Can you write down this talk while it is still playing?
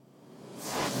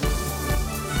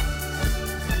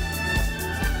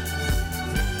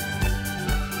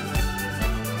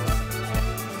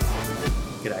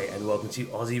welcome to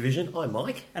Aussie Vision. I'm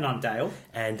Mike. And I'm Dale.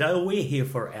 And Dale, we're here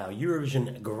for our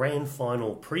Eurovision Grand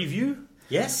Final preview.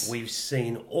 Yes. We've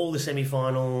seen all the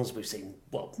semi-finals. We've seen,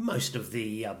 most of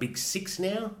the big six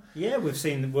now. Yeah, we've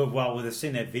seen their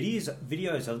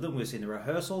videos of them. We've seen the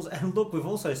rehearsals. And look, we've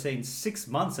also seen 6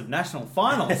 months of national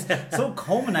finals. It's all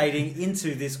culminating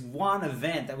into this one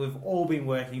event that we've all been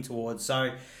working towards.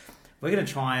 So we're going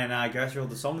to try and go through all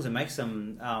the songs and make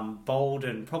some bold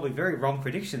and probably very wrong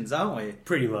predictions, aren't we?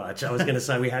 Pretty much. I was going to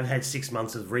say we have had 6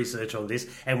 months of research on this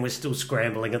and we're still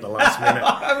scrambling at the last minute.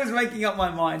 I was making up my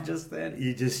mind just then.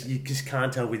 You just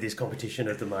can't tell with this competition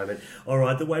at the moment. All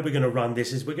right, the way we're going to run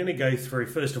this is we're going to go through,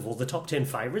 first of all, the top 10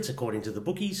 favourites according to the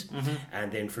bookies. Mm-hmm.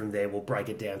 And then from there we'll break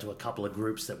it down to a couple of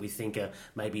groups that we think are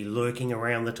maybe lurking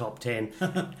around the top 10.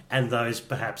 And those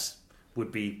perhaps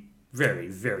would be very,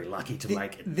 very lucky to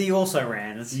make it. The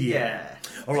also-rans. Yeah.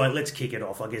 All right, let's kick it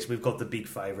off. I guess we've got the big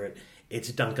favourite.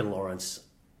 It's Duncan Lawrence,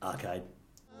 Arcade.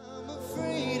 I'm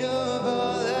afraid of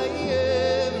all I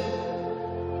am.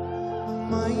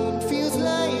 My mind feels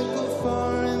like a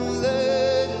foreign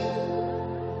land.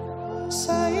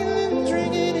 Silent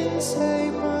drinking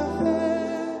inside my head.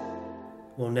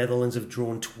 Well, Netherlands have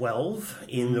drawn 12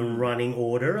 in the running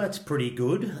order. That's pretty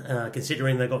good.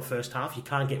 Considering they got first half, you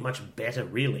can't get much better,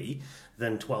 really,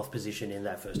 than 12th position in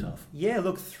that first half. Yeah,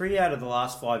 look, 3 out of the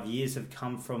last 5 years have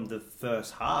come from the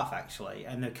first half, actually.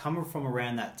 And they're coming from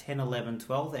around that 10, 11,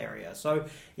 12 area. So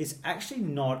it's actually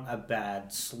not a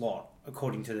bad slot,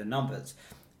 according to the numbers.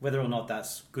 Whether or not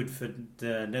that's good for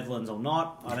the Netherlands or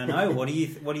not, I don't know. What are you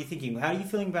thinking? How are you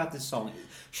feeling about this song?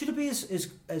 Should it be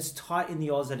as tight in the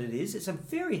odds that it is? It's a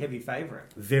very heavy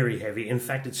favourite. Very heavy. In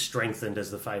fact, it's strengthened as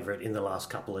the favourite in the last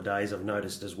couple of days. I've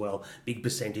noticed as well. Big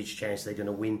percentage chance they're going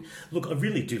to win. Look, I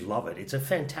really do love it. It's a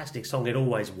fantastic song. It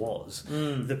always was.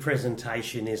 The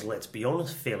presentation is, let's be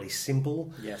honest, fairly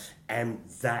simple. Yes. And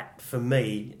that, for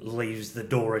me, leaves the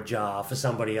door ajar for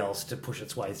somebody else to push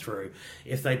its way through.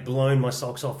 If they'd blown my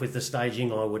socks off with the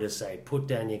staging, I would have said, put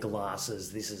down your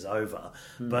glasses, this is over.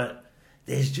 But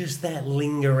there's just that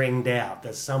lingering doubt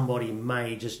that somebody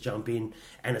may just jump in.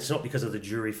 And it's not because of the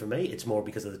jury for me, it's more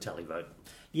because of the tally vote.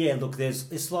 Yeah, look,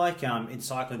 it's like in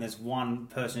cycling, there's one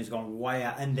person who's gone way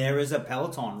out, and there is a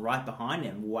peloton right behind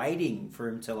him, waiting for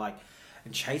him to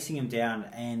and chasing him down.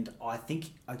 And I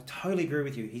totally agree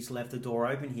with you. He's left the door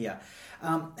open here.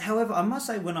 However, I must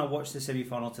say, when I watched the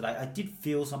semi-final today, I did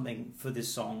feel something for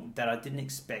this song that I didn't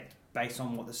expect based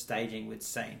on what the staging we'd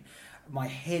seen. My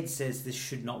head says this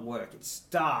should not work. It's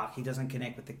dark. He doesn't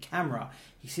connect with the camera.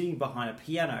 He's sitting behind a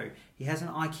piano. He has an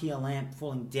IKEA lamp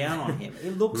falling down on him.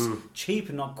 It looks cheap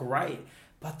and not great.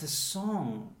 But the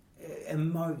song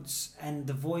emotes, and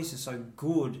the voice is so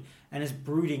good, and it's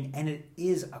brooding, and it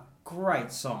is a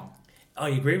great song. I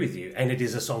agree with you, and it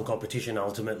is a song competition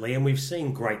ultimately, and we've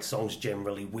seen great songs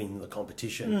generally win the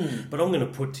competition. But I'm going to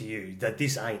put to you that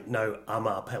this ain't no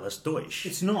Amar Palace Deutsch.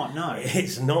 It's not, no.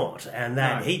 It's not, and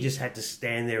that he just had to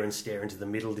stand there and stare into the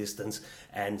middle distance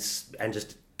and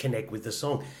just connect with the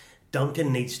song.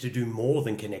 Duncan needs to do more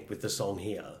than connect with the song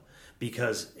here,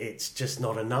 because it's just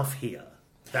not enough here.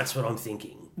 That's what I'm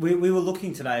thinking. We were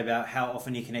looking today about how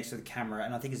often he connects to the camera,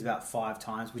 and I think it's about 5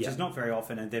 times, which is not very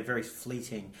often, and they're very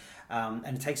fleeting. And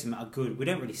it takes him we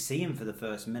don't really see him for the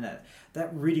first minute.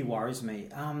 That really worries me.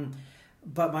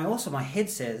 But my head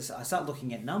says, I start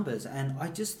looking at numbers, and I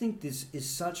just think this is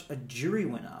such a jury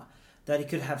winner that he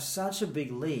could have such a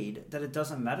big lead that it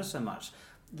doesn't matter so much.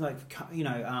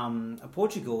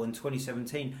 Portugal in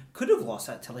 2017 could have lost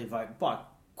that televote by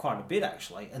quite a bit,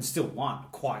 actually, and still won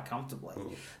quite comfortably.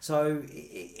 So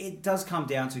it does come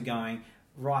down to going,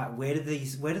 right, where do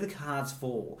the cards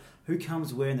fall? Who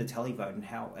comes where in the televote and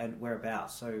how and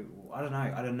whereabouts? So I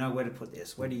don't know where to put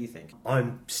this. Where do you think?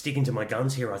 I'm sticking to my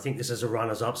guns here. I think this is a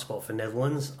runners-up spot for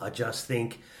Netherlands. I just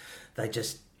think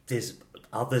there's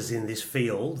others in this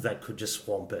field that could just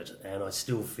swamp it, and I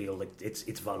still feel like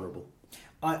it's vulnerable.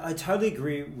 I totally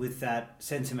agree with that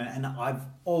sentiment, and I've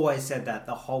always said that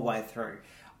the whole way through.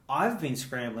 I've been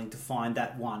scrambling to find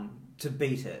that one to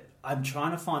beat it. I'm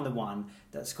trying to find the one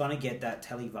that's going to get that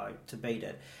televote to beat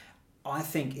it. I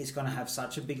think it's going to have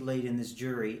such a big lead in this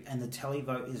jury, and the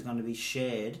televote is going to be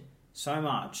shared so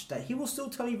much that he will still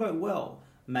televote well.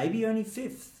 Maybe only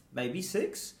 5th, maybe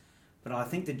 6th, but I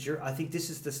think this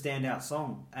is the standout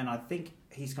song, and I think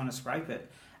he's going to scrape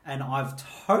it. And I've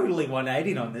totally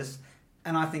 180'd on this,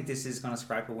 and I think this is going to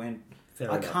scrape a win.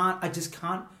 I just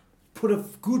can't put a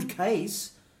good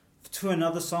case to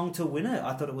another song to win it.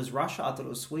 I thought it was Russia, I thought it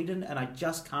was Sweden, and I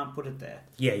just can't put it there.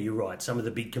 Yeah, you're right. Some of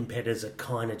the big competitors are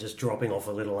kind of just dropping off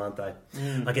a little, aren't they?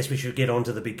 I guess we should get on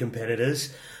to the big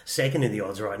competitors. Second in the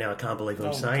odds right now, I can't believe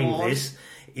I'm saying God. this,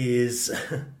 is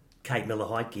Kate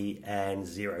Miller-Heidke and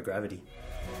Zero Gravity.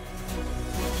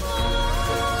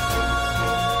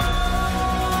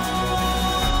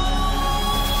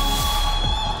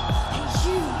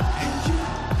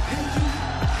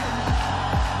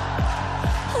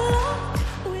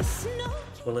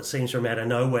 Well, it seems from out of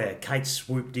nowhere, Kate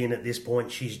swooped in at this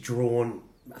point. She's drawn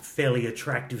a fairly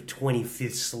attractive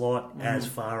 25th slot as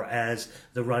far as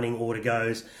the running order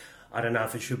goes. I don't know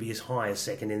if it should be as high as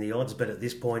second in the odds, but at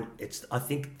this point, I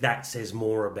think that says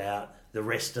more about the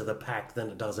rest of the pack than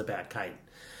it does about Kate.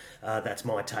 That's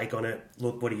my take on it.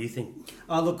 Look, what do you think?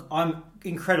 Look, I'm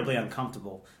incredibly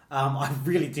uncomfortable. I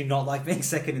really do not like being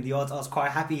second in the odds. I was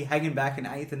quite happy hanging back in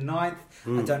 8th and 9th.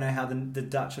 I don't know how the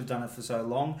Dutch have done it for so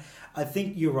long. I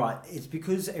think you're right. It's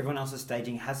because everyone else's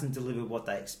staging hasn't delivered what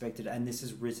they expected, and this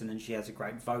is written and she has a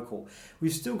great vocal.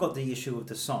 We've still got the issue of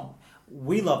the song.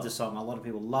 We love the song. A lot of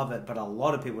people love it, but a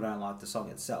lot of people don't like the song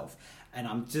itself. And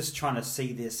I'm just trying to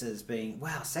see this as being,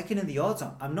 wow, second in the odds?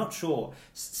 I'm not sure.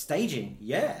 Staging,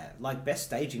 yeah. Like, best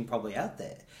staging probably out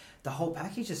there. The whole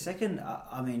package is second.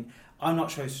 I mean, I'm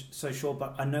not so sure,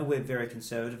 but I know we're very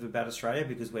conservative about Australia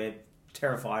because we're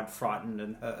terrified, frightened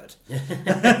and hurt.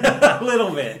 A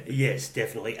little bit. Yes,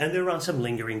 definitely. And there are some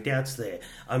lingering doubts there.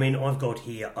 I mean, I've got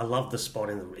here, I love the spot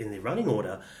in the running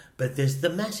order, but there's the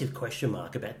massive question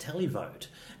mark about televote,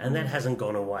 and that hasn't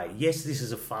gone away. Yes, this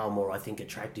is a far more, I think,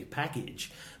 attractive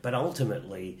package, but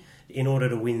ultimately, in order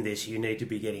to win this, you need to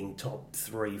be getting top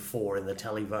 3, 4 in the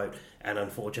televote, and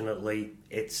unfortunately,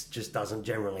 it just doesn't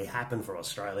generally happen for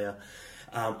Australia.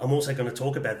 I'm also going to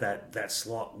talk about that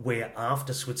slot where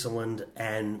after Switzerland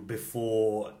and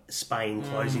before Spain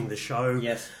closing the show.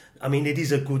 Yes. I mean, it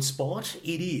is a good spot.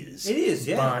 It is. It is,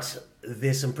 yeah. But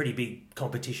there's some pretty big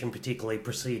competition, particularly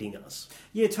preceding us.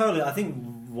 Yeah, totally. I think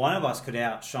one of us could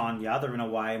outshine the other in a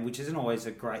way, which isn't always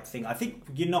a great thing. I think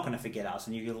you're not going to forget us,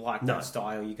 and you like that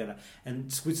style. You're going to,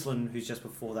 and Switzerland, who's just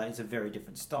before that, is a very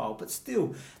different style. But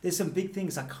still, there's some big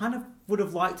things. I kind of would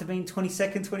have liked to have been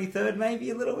 22nd, 23rd,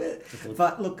 maybe a little bit.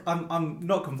 But look, I'm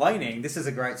not complaining. This is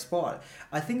a great spot.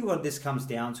 I think what this comes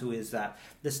down to is that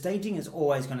the staging is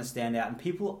always going to stand out, and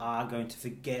people are going to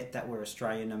forget that we're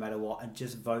Australian no matter what, and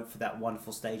just vote for that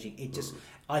wonderful staging. It just,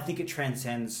 I think it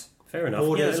transcends Fair enough.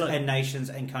 borders Yeah, like- and nations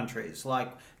and countries.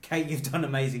 Like, Kate, you've done an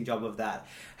amazing job of that.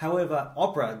 However,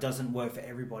 opera doesn't work for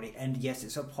everybody. And yes,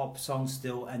 it's a pop song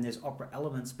still, and there's opera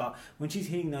elements, but when she's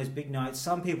hitting those big notes,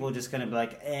 some people are just going to be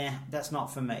like, that's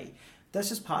not for me. That's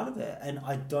just part of it. And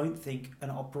I don't think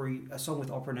a song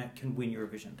with opera in it can win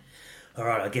Eurovision. All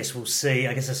right, I guess we'll see.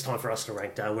 I guess it's time for us to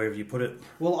rank down wherever you put it.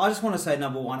 Well, I just want to say,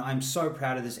 number one, I'm so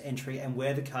proud of this entry, and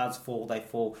where the cards fall, they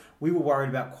fall. We were worried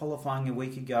about qualifying a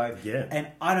week ago, Yeah. and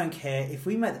I don't care if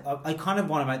we make. I kind of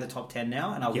want to make the top 10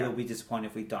 now, and I Yeah. will be disappointed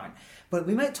if we don't. But if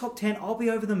we make top 10, I'll be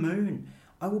over the moon.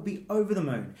 I will be over the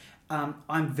moon.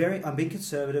 I'm being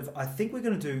conservative. I think we're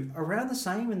going to do around the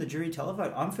same in the jury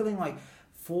televote. I'm feeling like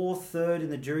 4th, 3rd in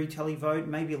the jury televote,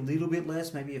 maybe a little bit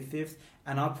less, maybe a 5th,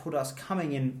 and I put us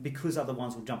coming in, because other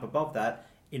ones will jump above that,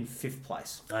 in 5th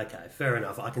place. Okay, fair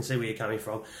enough. I can see where you're coming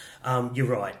from. You're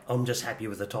right. I'm just happy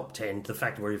with the top 10. The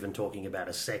fact we're even talking about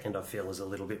a second, I feel, is a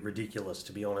little bit ridiculous,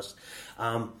 to be honest.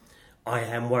 I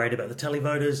am worried about the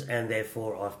televoters, and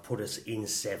therefore I've put us in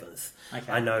 7th.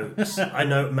 Okay. I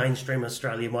know mainstream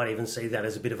Australia might even see that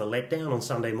as a bit of a letdown on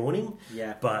Sunday morning.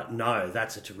 Yeah. But no,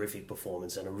 that's a terrific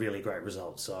performance and a really great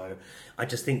result. So I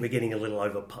just think we're getting a little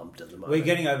overpumped at the moment. We're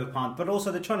getting overpumped, but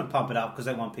also they're trying to pump it up because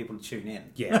they want people to tune in.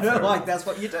 Yeah, fair like enough. that's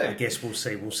what you do. I guess we'll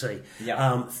see.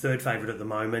 Yeah. Third favourite at the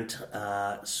moment,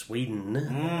 Sweden.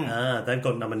 They've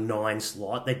got number 9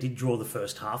 slot. They did draw the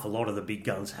first half. A lot of the big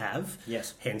guns have.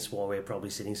 Yes. Hence why we're probably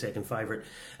sitting second favourite.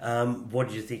 What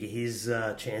did you think of his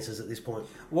chances at this point?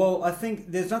 Well, I think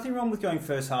there's nothing wrong with going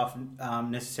first half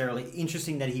necessarily.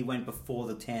 Interesting that he went before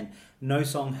the 10. No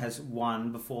song has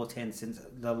won before 10 since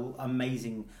the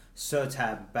amazing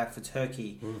Sertab back for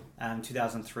Turkey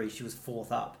 2003. She was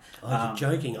 4th up. Oh, you're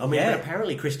joking. I mean, yeah. but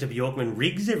apparently Krista Bjorkman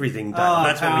rigs everything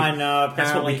back. I know.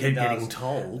 That's what we Apparently he keep does. getting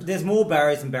told. There's more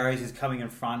barriers and barriers is coming in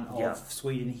front of Yeah.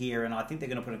 Sweden here, and I think they're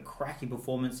going to put a cracking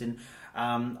performance in.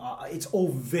 It's all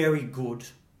very good,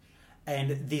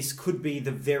 and this could be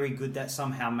the very good that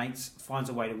somehow finds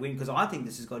a way to win, because I think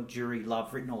this has got jury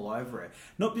love written all over it.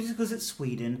 Not just because it's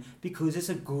Sweden, because it's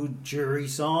a good jury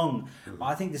song.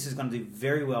 I think this is going to do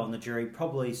very well in the jury,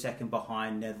 probably second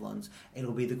behind Netherlands.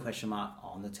 It'll be the question mark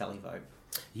on the televote.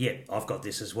 Yeah, I've got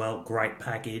this as well. Great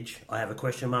package. I have a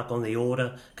question mark on the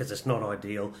order because it's not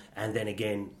ideal. And then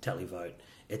again, televote.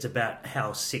 It's about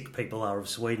how sick people are of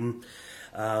Sweden.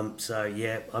 So,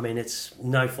 yeah, I mean, it's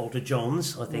no fault of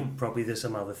John's. I think probably there's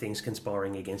some other things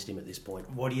conspiring against him at this point.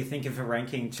 What do you think of a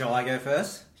ranking? Shall I go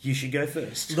first? You should go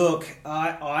first. Look,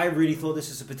 I really thought this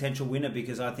was a potential winner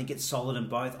because I think it's solid in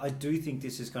both. I do think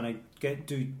this is going to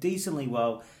do decently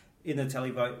well in the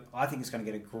televote. I think it's going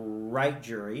to get a great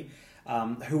jury.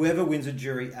 Whoever wins a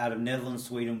jury out of Netherlands,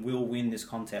 Sweden will win this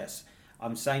contest.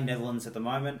 I'm saying Netherlands at the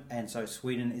moment, and so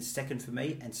Sweden is second for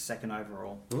me and second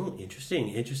overall.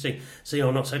 Interesting. See,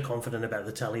 I'm not so confident about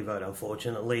the televote,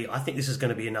 unfortunately. I think this is going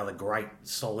to be another great,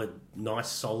 nice,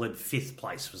 solid fifth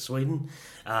place for Sweden.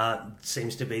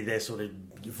 Seems to be their sort of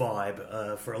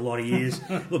vibe for a lot of years.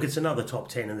 Look, it's another top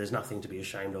 10, and there's nothing to be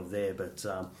ashamed of there, but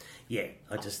yeah,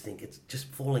 I just think it's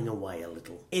just falling away a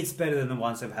little. It's better than the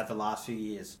ones they've had the last few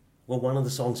years. Well, one of the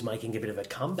songs making a bit of a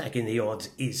comeback in the odds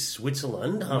is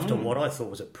Switzerland, after what I thought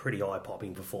was a pretty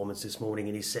eye-popping performance this morning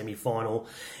in his semi-final.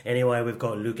 Anyway, we've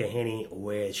got Luca Hänni,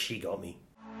 Where She Got Me.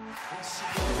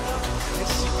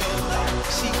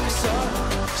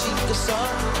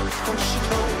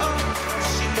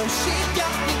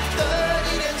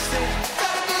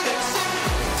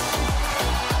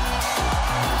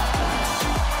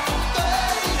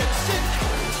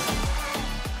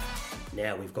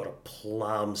 Now we've got a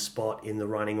plum spot in the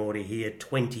running order here,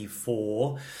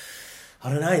 24.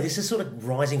 I don't know, this is sort of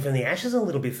rising from the ashes a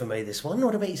little bit for me, this one.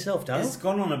 What about yourself, Dale? It's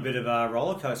gone on a bit of a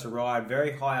roller coaster ride,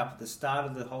 very high up at the start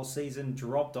of the whole season,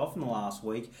 dropped off in the last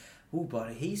week. Oh,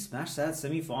 but he smashed that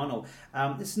semi-final.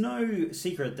 It's no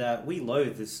secret that we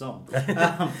loathe this song.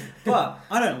 But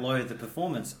I don't loathe the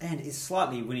performance, and it's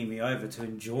slightly winning me over to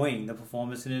enjoying the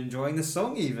performance and enjoying the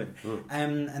song even.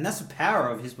 And that's the power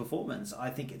of his performance. I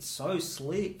think it's so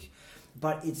slick,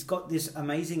 but it's got this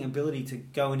amazing ability to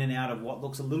go in and out of what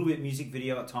looks a little bit music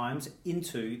video at times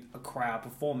into a crowd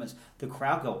performance. The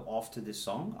crowd go off to this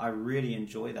song. I really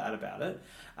enjoy that about it.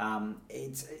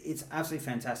 It's absolutely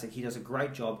fantastic. He does a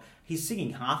great job. He's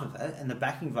singing half of it, and the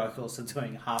backing vocals are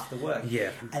doing half the work.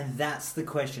 Yeah. And that's the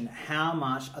question. How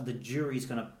much are the juries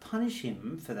going to punish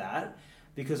him for that?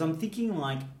 Because I'm thinking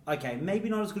like, okay, maybe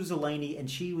not as good as Eleni, and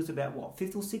she was about, what,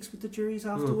 5th or 6th with the juries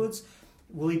afterwards?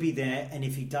 Will he be there? And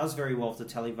if he does very well for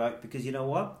the televote, because you know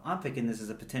what? I'm picking this as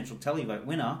a potential televote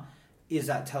winner. Is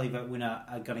that televote winner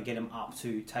going to get him up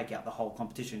to take out the whole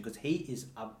competition? Because he is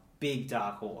a big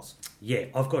dark horse. Yeah,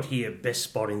 I've got here best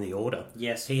spot in the order.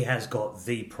 Yes. He has got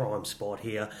the prime spot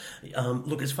here.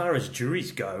 Look, as far as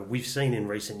juries go, we've seen in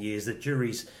recent years that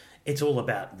juries, it's all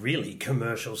about really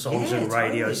commercial songs and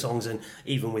radio songs, and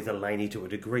even with Eleni to a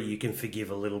degree, you can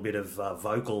forgive a little bit of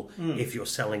vocal if you're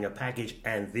selling a package,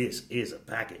 and this is a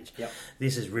package. Yep.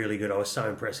 This is really good. I was so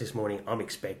impressed this morning. I'm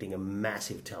expecting a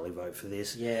massive televote for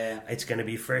this. Yeah. It's going to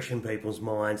be fresh in people's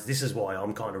minds. This is why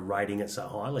I'm kind of rating it so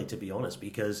highly, to be honest,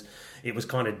 because it was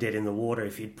kind of dead in the water.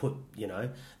 If you'd put,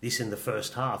 this in the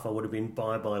first half, I would have been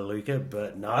bye Luca,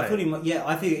 but no. I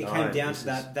think it came down to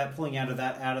that pulling out of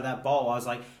that bowl. I was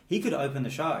like, he could open the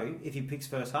show if he picks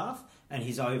first half and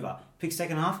he's over. Picks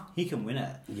second half, he can win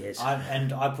it. Yes.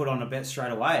 I put on a bet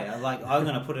straight away. I'm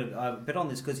going to put a bet on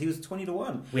this because he was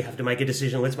 20-1. We have to make a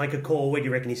decision. Let's make a call. Where do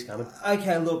you reckon he's coming?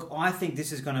 Okay, look, I think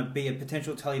this is going to be a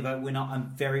potential televote winner.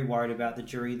 I'm very worried about the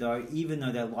jury, though. Even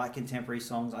though they like contemporary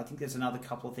songs, I think there's another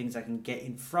couple of things that can get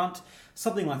in front.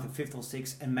 Something like the 5th or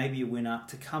 6th, and maybe a winner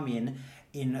to come in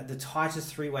the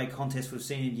tightest three-way contest we've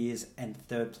seen in years and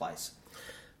 3rd place.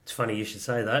 It's funny you should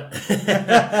say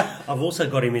that. I've also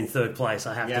got him in 3rd place,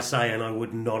 I have to say, and I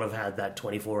would not have had that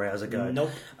 24 hours ago.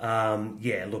 Nope.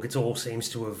 Look, it all seems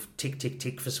to have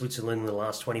tick for Switzerland in the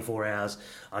last 24 hours.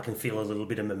 I can feel a little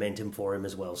bit of momentum for him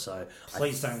as well. So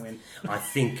Please don't win. I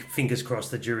think, fingers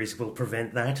crossed, the juries will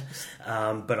prevent that.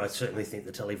 But I certainly think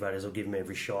the televoters will give him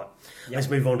every shot. Yep. Let's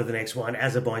move on to the next one.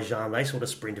 Azerbaijan, they sort of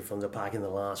sprinted from the park in the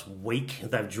last week.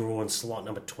 They've drawn slot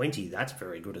number 20. That's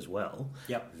very good as well.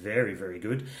 Yep. Very, very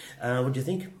good. What do you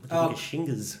think? What do you think of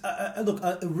Shingers? Look,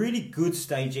 a really good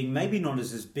staging, maybe not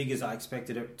as big as I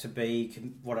expected it to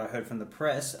be, what I heard from the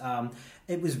press.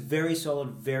 It was very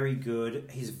solid, very good.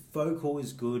 His vocal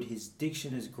is good. His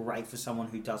diction is great for someone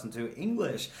who doesn't do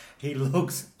English. He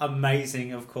looks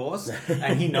amazing, of course,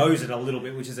 and he knows it a little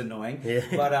bit, which is annoying. Yeah.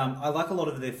 But I like a lot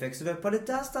of the effects of it, but it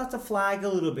does start to flag a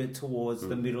little bit towards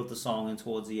the middle of the song and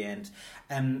towards the end.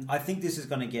 And I think this is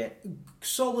going to get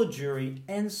solid jury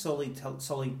and solid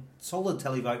solid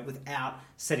televote without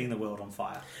setting the world on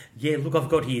fire. Yeah, look, I've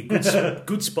got here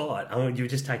good spot. Oh, you were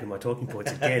just taking my talking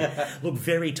points again. Look,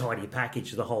 very tidy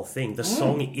package, the whole thing. The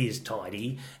song is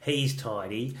tidy. He's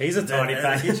tidy. He's a tidy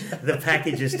package. The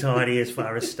package is tidy as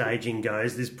far as staging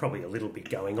goes. There's probably a little bit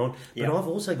going on. But Yep. I've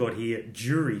also got here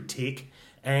jury tick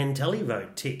and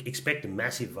televote tick. Expect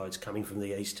massive votes coming from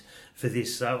the east for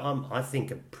this. So I think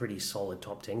a pretty solid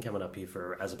top 10 coming up here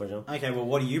for Azerbaijan. Okay, well,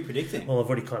 what are you predicting? Well, I've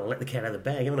already kind of let the cat out of the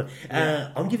bag, haven't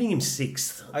I? I'm giving him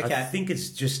 6th. Okay. I think it's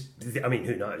just, I mean,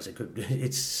 who knows?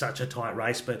 It's such a tight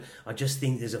race, but I just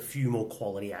think there's a few more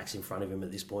quality acts in front of him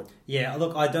at this point. Yeah,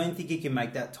 look, I don't think he can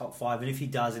make that top 5, and if he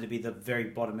does, it'll be the very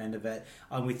bottom end of it.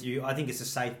 I'm with you. I think it's a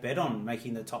safe bet on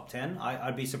making the top 10.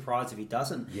 I'd be surprised if he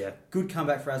doesn't. Yeah. Good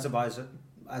comeback for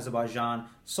Azerbaijan,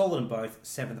 solid in both,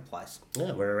 7th place.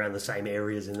 Yeah, we're around the same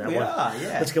areas in that We one. are,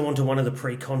 yeah. Let's go on to one of the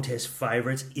pre-contest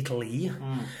favourites, Italy,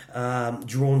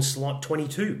 drawn slot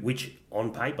 22, which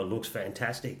on paper looks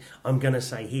fantastic. I'm going to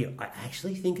say here, I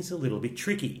actually think it's a little bit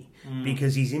tricky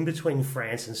because he's in between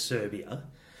France and Serbia,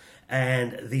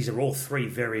 and these are all 3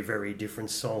 very, very different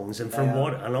songs. And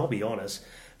and I'll be honest,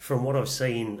 from what I've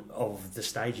seen of the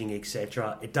staging,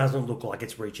 etc., it doesn't look like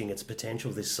it's reaching its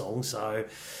potential, this song. So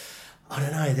I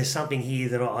don't know, there's something here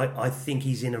that I think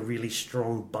he's in a really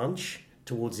strong bunch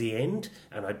towards the end,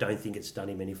 and I don't think it's done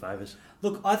him any favours.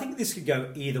 Look, I think this could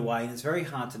go either way, and it's very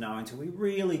hard to know until we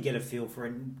really get a feel for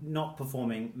it. Not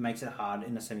performing makes it hard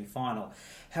in a semi-final.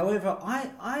 However,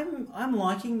 I'm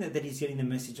liking that he's getting the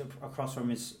message across from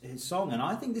his song, and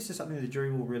I think this is something the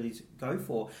jury will really go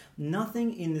for.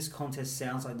 Nothing in this contest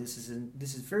sounds like this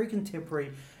is very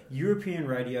contemporary European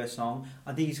radio song.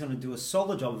 I think he's going to do a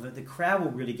solid job of it. The crowd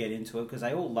will really get into it because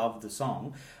they all love the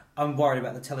song. I'm worried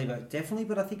about the televote, definitely,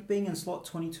 but I think being in slot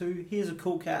 22, here's a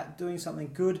cool cat doing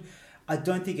something good. I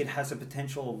don't think it has the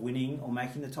potential of winning or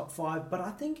making the top 5, but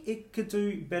I think it could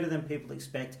do better than people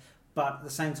expect. But at the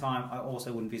same time, I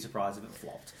also wouldn't be surprised if it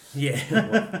flopped.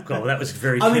 Yeah, well, that was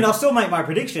very... I mean, I'll still make my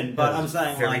prediction, but I'm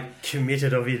saying very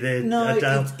committed of you there, no,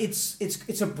 Dale.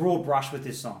 it's a broad brush with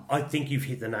this song. I think you've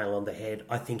hit the nail on the head.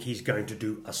 I think he's going to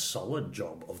do a solid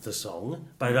job of the song,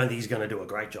 but I don't think he's going to do a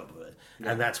great job of it.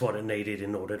 And that's what it needed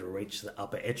in order to reach the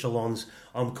upper echelons.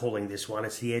 I'm calling this one.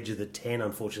 It's the edge of the 10,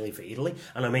 unfortunately, for Italy.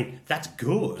 And I mean, that's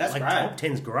good. That's like, great. Top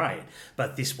 10's great.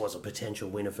 But this was a potential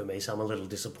winner for me, so I'm a little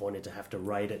disappointed to have to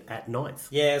rate it at 9th.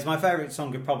 Yeah, it's my favourite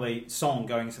song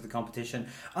going into the competition.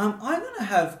 I'm going to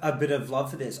have a bit of love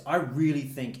for this. I really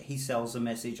think he sells the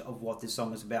message of what this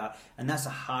song is about, and that's the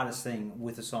hardest thing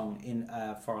with a song in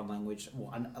a foreign language,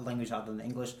 or a language other than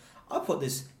English. I put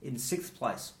this in 6th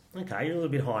place. Okay, you're a little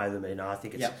bit higher than me. No, I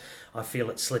think it's. Yep. I feel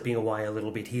it's slipping away a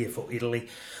little bit here for Italy.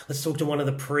 Let's talk to one of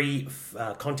the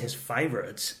pre-contest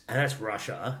favourites, and that's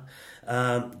Russia.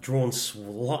 Drawn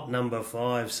slot number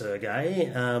 5,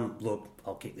 Sergei. Look,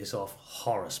 I'll kick this off.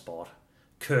 Horror spot.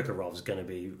 Kirkorov's going to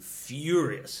be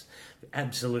furious,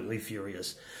 absolutely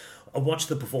furious. I watched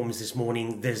the performance this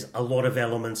morning. There's a lot of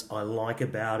elements I like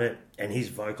about it, and his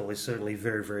vocal is certainly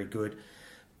very, very good.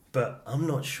 But I'm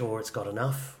not sure it's got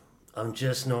enough. I'm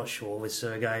just not sure with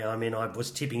Sergei. I mean, I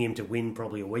was tipping him to win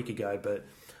probably a week ago, but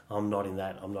I'm not in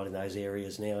that. I'm not in those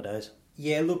areas nowadays.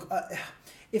 Yeah, look,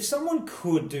 if someone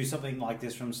could do something like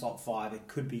this from slot 5, it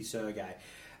could be Sergei.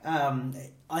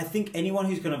 I think anyone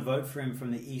who's going to vote for him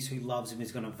from the East who loves him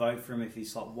is going to vote for him if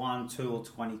he's slot 1, 2 or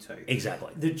 22.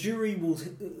 Exactly. The jury will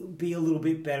be a little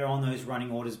bit better on those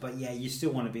running orders, but yeah, you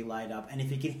still want to be laid up. And if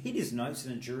he can hit his notes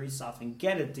in a jury stuff and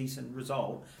get a decent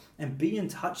result and be in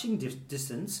touching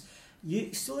distance,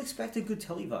 you still expect a good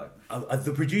televote.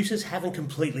 The producers haven't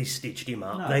completely stitched him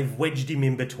up. No. They've wedged him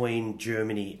in between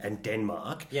Germany and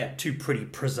Denmark. Yeah. 2 pretty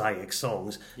prosaic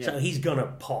songs. Yeah. So he's going to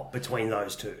pop between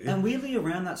those 2. And weirdly,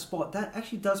 around that spot, that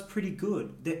actually does pretty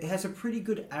good. It has a pretty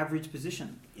good average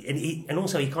position. And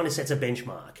also he kind of sets a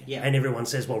benchmark. Yeah. And everyone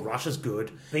says, well, Russia's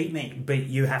good. Beat me.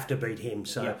 You have to beat him.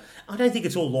 So Yeah. I don't think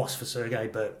it's all lost for Sergei,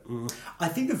 but... I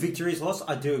think the victory is lost.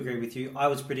 I do agree with you. I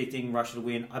was predicting Russia to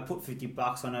win. I put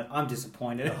 $50 on it. I'm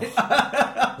disappointed.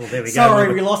 Well, there we go.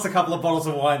 Sorry, we lost a couple of bottles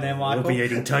of wine there, Michael. We'll be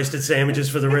eating toasted sandwiches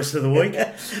for the rest of the week.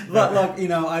 But look,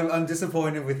 I'm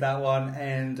disappointed with that one,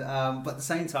 and but at the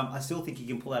same time, I still think he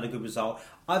can pull out a good result.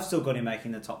 I've still got him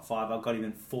making the top 5. I've got him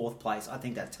in 4th place. I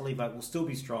think that televote will still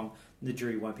be strong. The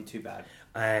jury won't be too bad.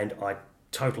 And I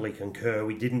totally concur.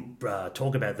 We didn't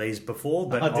talk about these before,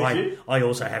 but Oh, did you? I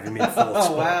also have him in 4th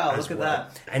spot. Oh, wow, as look at well.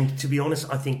 that. And to be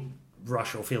honest, I think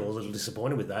Russia will feel a little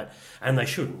disappointed with that, and they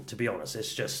shouldn't, to be honest.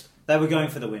 It's just... They were going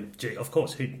for the win. Gee, of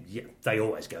course, they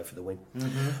always go for the win.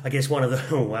 Mm-hmm. I guess one of the...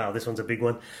 Oh, wow, this one's a big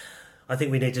one. I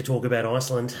think we need to talk about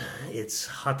Iceland. It's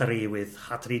Hatari with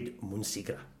Hatrid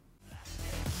Munsigra.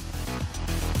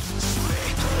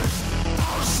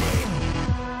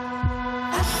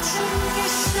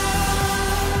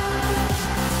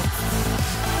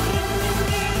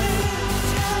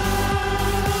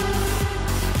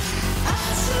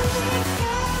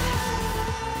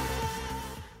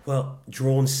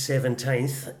 drawn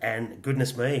 17th, and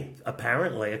goodness me,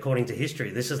 apparently, according to history,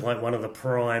 this is like one of the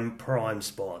prime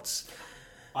spots.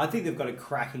 I think they've got a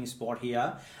cracking spot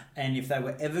here, and if they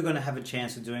were ever going to have a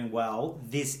chance of doing well,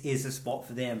 this is a spot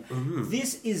for them.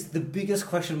 This is the biggest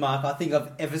question mark I think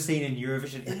I've ever seen in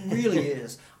Eurovision. It really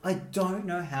is. I don't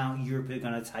know how Europe are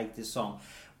going to take this song.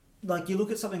 Like, you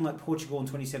look at something like Portugal in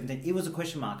 2017, it was a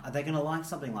question mark. Are they going to like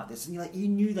something like this? And you're like, you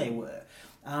knew they were.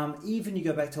 Even you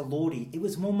go back to Lordi, it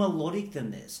was more melodic than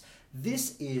this.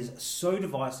 This is so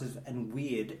divisive and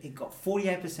weird. It got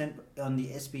 48% on the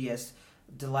SBS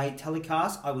delayed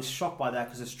telecast. I was shocked by that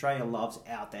because Australia loves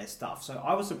out there stuff. So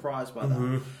I was surprised by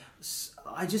that.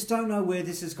 I just don't know where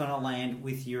this is going to land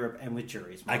with Europe and with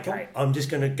juries, Michael. Okay, I'm just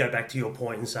going to go back to your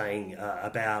point and saying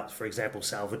about, for example,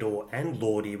 Salvador and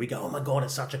Lordi. We go, oh my God,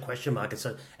 it's such a question mark.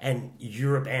 And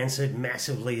Europe answered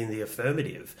massively in the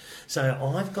affirmative. So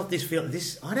I've got this feeling,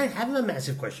 I don't have a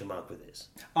massive question mark with this.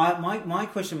 My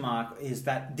question mark is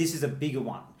that this is a bigger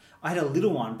one. I had a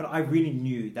little one, but I really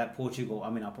knew that Portugal,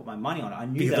 I put my money on it. I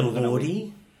knew Bigger that than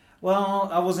Lordi? Well,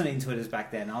 I wasn't into it as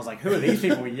back then. I was like, who are these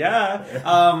people?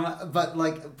 But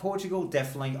like Portugal,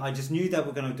 definitely. I just knew they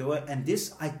were going to do it. And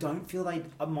this, I don't feel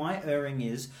my erring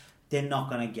is they're not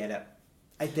going to get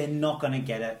it. They're not going to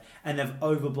get it. And they've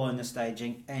overblown the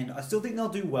staging. And I still think they'll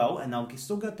do well. And they'll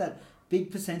still get that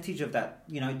big percentage of that,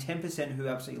 10% who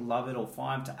absolutely love it, or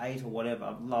 5 to 8 or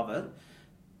whatever, love it.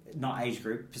 Not age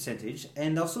group, percentage.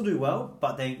 And they'll still do well.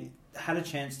 But they had a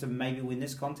chance to maybe win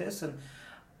this contest. And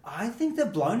I think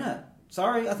they've blown it.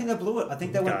 Sorry, I think they blew it. I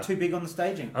think they went too big on the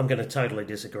staging. I'm going to totally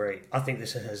disagree. I think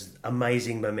this has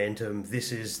amazing momentum.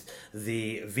 This is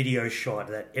the video shot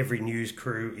that every news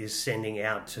crew is sending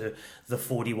out to the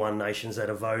 41 nations that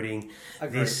are voting.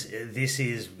 Agreed. This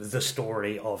is the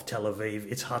story of Tel Aviv.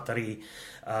 It's Hattari.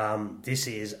 This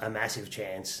is a massive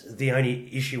chance. The only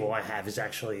issue I have is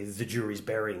actually the jury's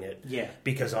burying it. Yeah.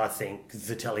 Because I think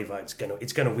the televote's going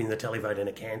to win the televote in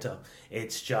a canter.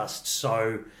 It's just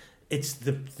so... It's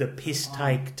the piss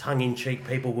take, tongue-in-cheek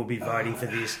people will be voting for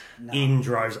this in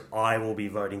droves. I will be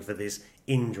voting for this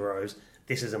in droves.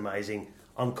 This is amazing.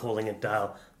 I'm calling it,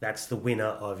 Dale. That's the winner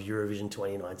of Eurovision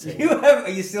 2019. Are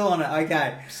you still on it?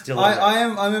 Okay. Still on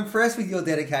it. I'm impressed with your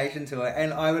dedication to it,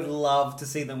 and I would love to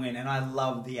see them win, and I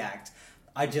love the act.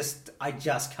 I just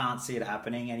can't see it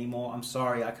happening anymore. I'm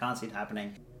sorry, I can't see it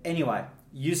happening. Anyway,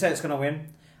 you say it's going to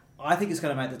win. I think it's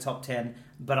going to make the top 10,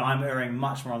 but I'm erring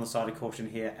much more on the side of caution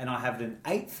here, and I have it in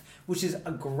 8th, which is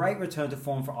a great return to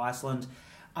form for Iceland.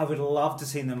 I would love to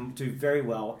see them do very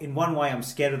well. In one way, I'm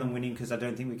scared of them winning because I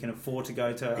don't think we can afford to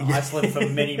go to Iceland for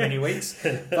many, many weeks.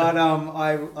 But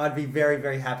I'd be very,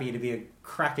 very happy to be a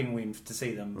cracking win to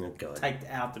see them take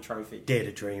out the trophy. Dare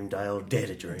to dream, Dale. Dare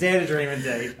to dream. Dare to dream,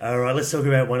 indeed. All right, let's talk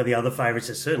about one of the other favourites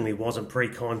that certainly wasn't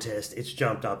pre-contest. It's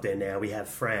jumped up there now. We have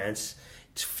France.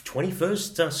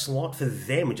 21st slot for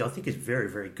them, which I think is very,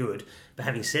 very good. But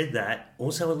having said that,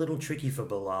 also a little tricky for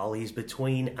Bilal. He's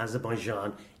between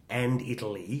Azerbaijan and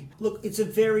Italy. Look, it's a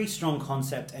very strong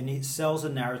concept, and it sells a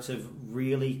narrative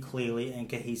really clearly and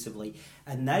cohesively.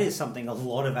 And that is something a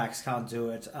lot of acts can't do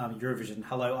at Eurovision.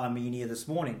 Hello, Armenia this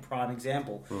morning, prime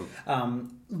example.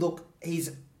 Look,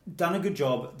 he's done a good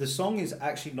job. The song is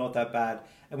actually not that bad.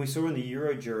 And we saw in the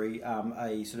Euro jury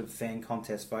a sort of fan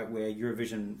contest vote where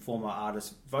Eurovision former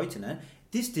artists vote in it.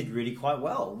 This did really quite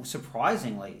well,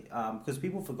 surprisingly, because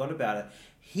people forgot about it.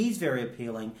 He's very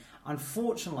appealing.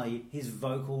 Unfortunately, his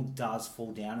vocal does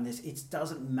fall down in this. It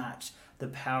doesn't match the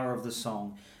power of the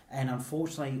song. And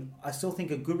unfortunately, I still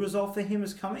think a good result for him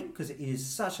is coming because it is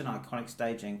such an iconic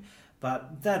staging.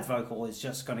 But that vocal is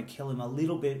just going to kill him a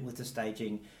little bit with the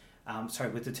staging.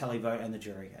 With the televote and the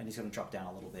jury, and he's going to drop down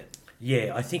a little bit.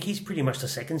 Yeah, I think he's pretty much the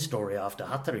second story after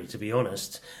Hattari, to be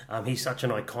honest. He's such an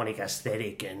iconic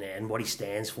aesthetic, and what he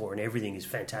stands for and everything is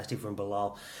fantastic from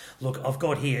Bilal. Look, I've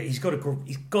got here, he's got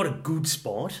a good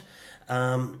spot.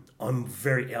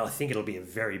 I think it'll be a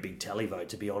very big televote,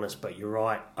 to be honest, but you're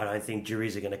right. I don't think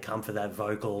juries are going to come for that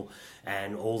vocal,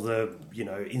 and all the,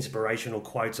 inspirational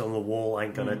quotes on the wall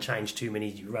ain't going to change too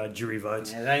many jury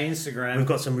votes. Yeah, that Instagram. We've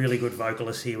got some really good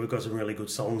vocalists here. We've got some really good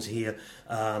songs here.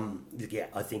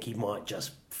 I think he might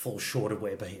just fall short of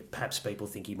where perhaps people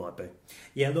think he might be.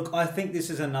 Yeah, look, I think this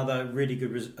is another really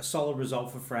good, solid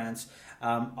result for France.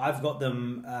 I've got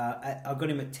them. I've got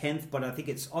him at 10th, but I think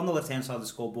it's on the left-hand side of the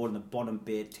scoreboard in the bottom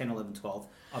bit, 10, 11, 12.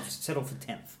 I've settled for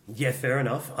 10th. Yeah, fair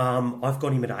enough. I've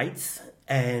got him at 8th,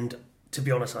 and to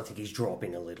be honest, I think he's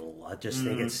dropping a little. I just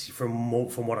think it's from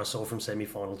what I saw from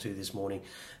semi-final 2 this morning.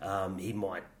 He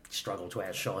might struggle to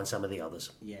outshine some of the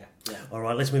others. Yeah. All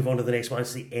right, let's move on to the next one.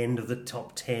 It's the end of the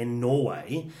top 10.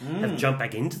 Norway have jumped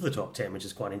back into the top 10, which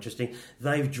is quite interesting.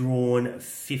 They've drawn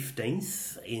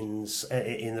 15th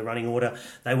in the running order.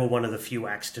 They were one of the few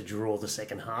acts to draw the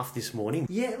second half this morning.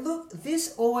 Yeah, look,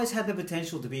 this always had the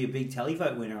potential to be a big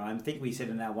televote winner. I think we said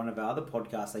in one of our other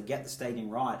podcasts, they get the staging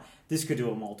right. This could do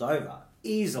a Moldova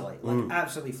easily.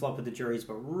 Absolutely flop with the juries,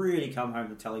 but really come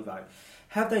home to televote.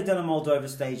 Have they done a Moldova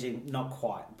staging? Not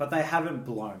quite, but they haven't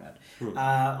blown it.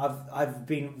 I've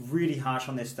been really harsh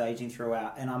on their staging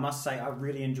throughout, and I must say I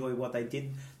really enjoy what they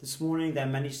did this morning. They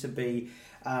managed to be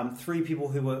three people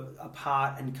who were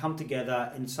apart and come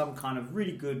together in some kind of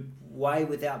really good way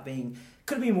without being...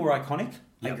 Could have been more iconic,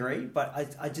 I agree,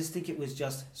 but I just think it was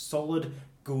just solid,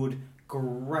 good,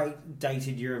 great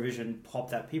dated Eurovision pop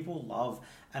that people love,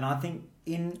 and I think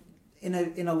in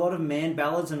a lot of man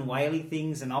ballads and whaley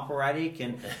things and operatic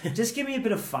and just give me a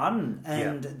bit of fun,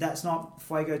 and that's not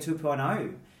Fuego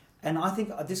 2.0, and I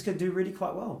think this could do really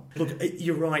quite well. Look,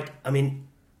 you're right. I mean,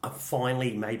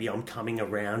 finally maybe I'm coming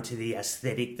around to the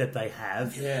aesthetic that they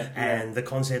have and the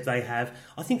concept they have.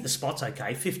 I think the spot's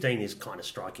okay. 15 is kind of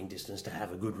striking distance to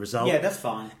have a good result. Yeah, that's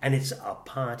fine. And it's a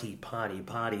party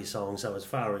song, so as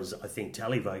far as I think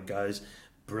televote goes,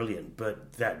 brilliant,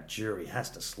 but that jury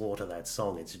has to slaughter that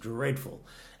song. It's dreadful,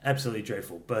 absolutely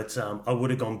dreadful. But I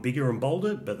would have gone bigger and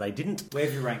bolder, but they didn't. Where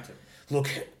have you ranked it? Look,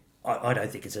 I don't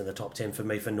think it's in the top 10 for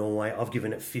me for Norway. I've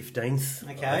given it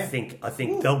 15th. Okay. I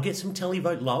think they'll get some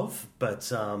televote love, but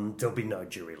there'll be no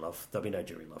jury love. There'll be no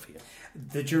jury love here.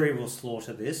 The jury will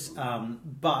slaughter this,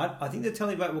 but I think the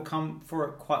televote will come for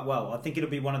it quite well. I think it'll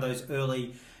be one of those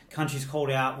early countries called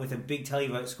out with a big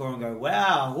televote score and go,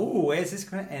 wow, ooh, where's this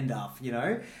going to end up?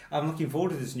 I'm looking forward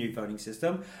to this new voting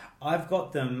system. I've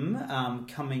got them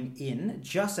coming in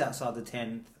just outside the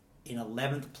 10th in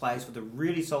 11th place with a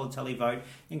really solid televote,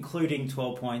 including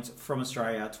 12 points from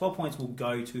Australia. 12 points will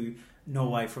go to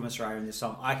Norway from Australia in this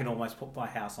song. I can almost put my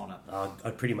house on it.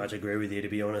 I pretty much agree with you, to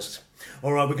be honest.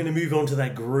 All right, we're going to move on to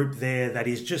that group there that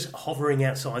is just hovering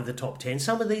outside the top 10.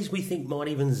 Some of these we think might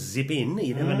even zip in.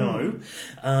 You never know.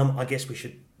 I guess we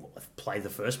should play the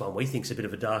first one. We think it's a bit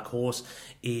of a dark horse.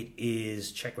 It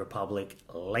is Czech Republic,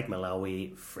 Lake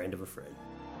Malawi, Friend of a Friend.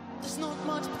 There's not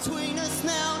much between us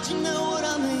now, do you know what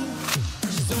I mean?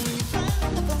 She's only a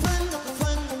friend of a friend of a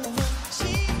friend of a friend.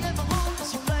 She's never home,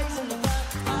 she plays in the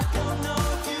back. I don't know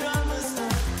if you'd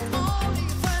understand. Only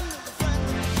a friend of a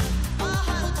friend of a friend. I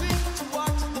had a dream to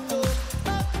watch the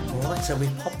door. Alright, so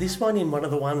we've popped this one in one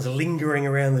of the ones lingering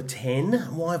around the 10.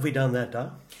 Why have we done that,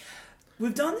 Doug?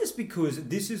 We've done this because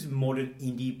this is modern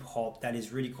indie pop that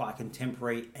is really quite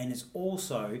contemporary and is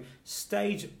also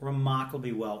staged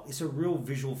remarkably well. It's a real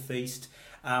visual feast.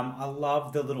 I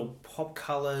love the little pop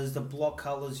colours, the block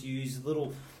colours used, the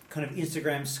little kind of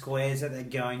Instagram squares that they're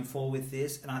going for with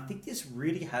this. And I think this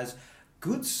really has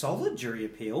good solid jury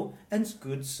appeal and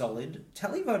good solid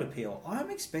televote appeal. I'm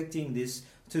expecting this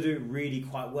to do really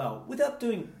quite well without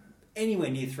doing anywhere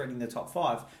near threatening the top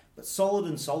 5. But solid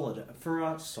and solid for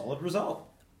a solid result.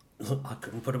 Look, I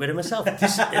couldn't put it better myself.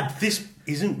 This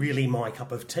isn't really my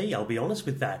cup of tea, I'll be honest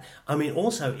with that. I mean,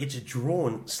 also, it's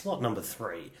drawn slot number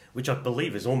 3, which I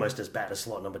believe is almost as bad as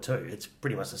slot number 2. It's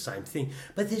pretty much the same thing.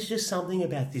 But there's just something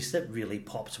about this that really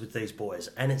pops with these boys.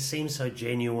 And it seems so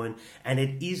genuine, and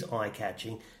it is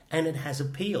eye-catching, and it has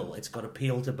appeal. It's got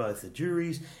appeal to both the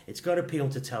juries. It's got appeal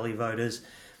to televoters.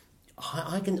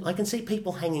 I can see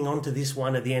people hanging on to this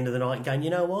one at the end of the night and going, you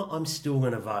know what, I'm still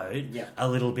going to vote a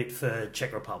little bit for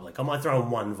Czech Republic. I might throw in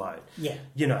one vote. Yeah.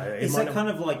 It's that kind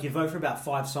of like you vote for about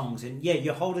 5 songs and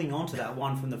you're holding on to that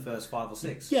one from the first 5 or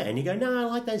 6. Yeah, and you go, no, I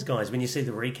like those guys when you see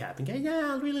the recap and go,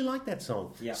 yeah, I really like that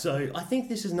song. Yeah. So I think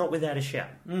this is not without a shout.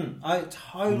 I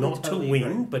totally Not to win,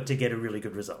 agree. but to get a really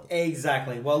good result.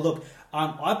 Exactly. Well, look,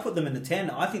 I put them in the 10.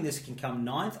 I think this can come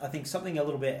 9th. I think something a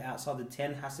little bit outside the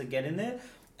 10 has to get in there.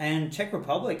 And Czech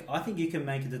Republic, I think you can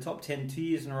make it the top 10 2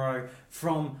 years in a row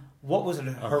from what was a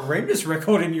horrendous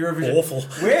record in Eurovision. Awful.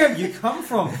 Where have you come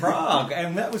from? Prague.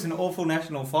 And that was an awful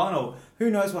national final. Who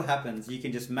knows what happens? You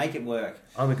can just make it work.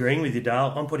 I'm agreeing with you,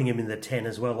 Dale. I'm putting him in the 10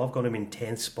 as well. I've got him in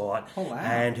 10th spot. Oh, wow.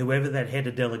 And whoever that head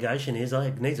of delegation is,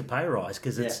 needs a pay rise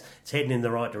because it's heading in the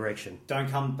right direction. Don't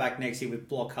come back next year with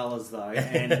block colours, though,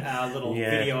 and little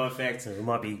video effects. It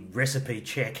might be recipe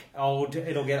check. It'll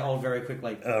get old very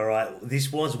quickly. All right.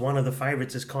 This was one of the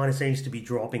favourites. It kind of seems to be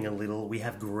dropping a little. We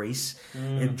have Greece.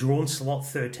 It drawn slot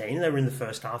 13. They were in the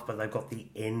first half, but they've got the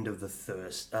end of the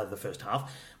first half. What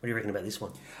do you reckon about this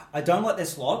one? I don't like their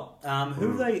slot.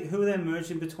 Who are they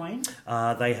merged in between?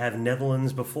 They have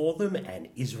Netherlands before them and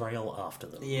Israel after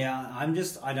them. Yeah,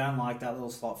 I don't like that little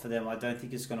slot for them. I don't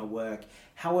think it's going to work.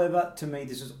 However, to me,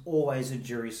 this is always a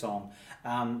jury song.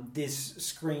 This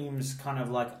screams kind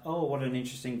of like, oh, what an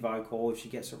interesting vocal if she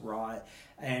gets it right,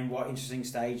 and what interesting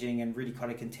staging and really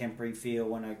kind of contemporary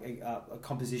feel, and a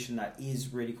composition that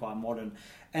is really quite modern.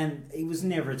 And it was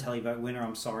never a televote winner,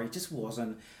 I'm sorry. It just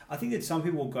wasn't. I think that some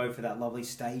people will go for that lovely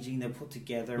staging they put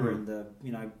together and the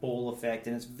ball effect,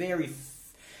 and it's very...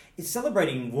 It's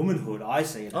celebrating womanhood, I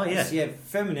see it. Oh, yeah. Yeah,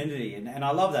 femininity, and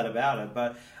I love that about it,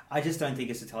 but I just don't think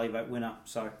it's a televote winner.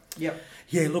 So, yep.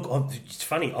 Yeah, look, it's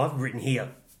funny. I've written here,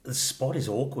 the spot is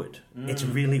awkward. It's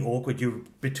really awkward. You're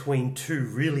between two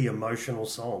really emotional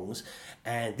songs,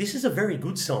 and this is a very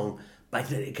good song, but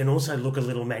it can also look a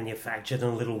little manufactured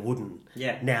and a little wooden.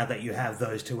 Yeah. Now that you have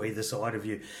those two either side of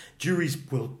you. Juries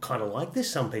will kind of like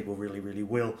this. Some people really, really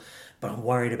will. But I'm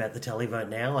worried about the televote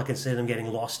now. I can see them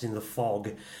getting lost in the fog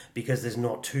because there's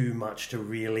not too much to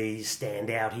really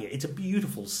stand out here. It's a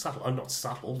beautiful, subtle... not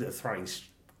subtle, they're throwing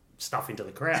stuff into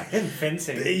the crowd. And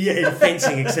fencing. Yeah,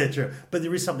 fencing, etc. But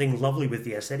there is something lovely with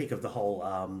the aesthetic of the whole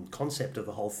concept of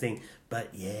the whole thing. But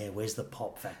yeah, where's the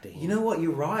pop factor here? You know what?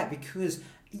 You're right, because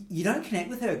you don't connect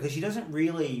with her because she doesn't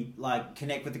really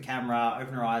connect with the camera,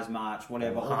 open her eyes much,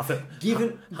 whatever. Half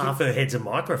her head's a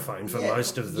microphone for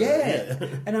most of the... Yeah.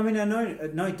 And I mean, I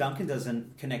know Duncan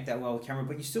doesn't connect that well with camera,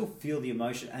 but you still feel the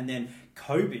emotion. And then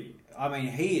Kobe, I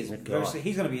mean, he's going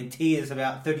to be in tears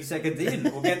about 30 seconds in.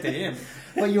 We'll get to him.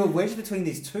 But you're wedged between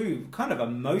these two kind of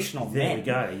emotional men.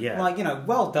 There we go, yeah.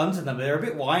 Well done to them. They're a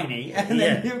bit whiny. And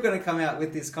then you're going to come out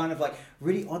with this kind of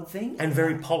really odd thing. And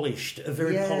very polished.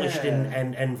 Polished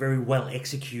and very well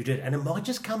executed. And it might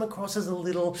just come across as a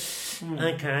little,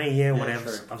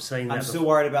 whatever. True. I've seen that I'm still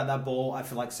worried about that ball. I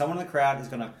feel like someone in the crowd is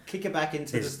going to kick it back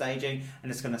into the staging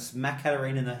and it's going to smack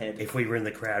Katarina in the head. If we were in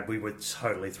the crowd, we would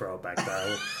totally throw it back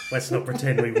though. Let's not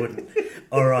pretend we wouldn't.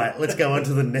 All right, let's go on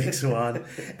to the next one.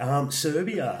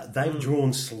 Serbia, they've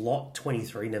drawn slot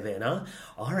 23, Nevena.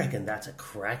 I reckon that's a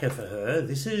cracker for her.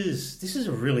 This is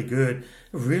a really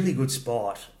good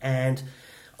spot. And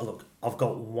look, I've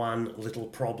got one little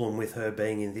problem with her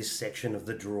being in this section of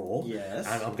the draw. Yes.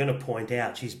 And I'm going to point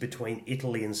out she's between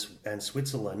Italy and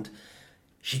Switzerland.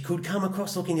 She could come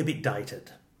across looking a bit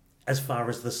dated as far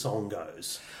as the song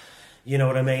goes. You know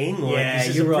what I mean? Yeah, this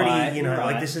is you're a pretty, right. you know, You're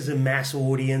right. this is a mass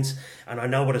audience, and I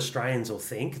know what Australians will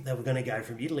think. They were going to go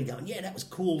from Italy going, yeah, that was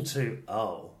cool, to,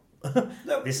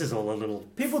 this is all a little...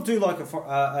 People do like a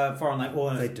foreign language,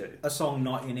 or They do. a song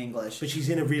not in English. But she's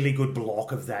in a really good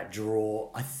block of that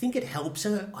draw. I think it helps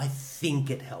her.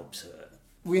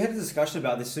 We had a discussion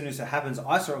about this as soon as it happens.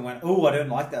 I saw it and went, oh, I don't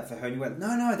like that for her. And you went,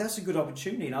 no, that's a good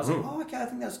opportunity. And I was like, oh, okay, I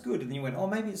think that's good. And then you went, oh,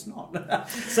 maybe it's not.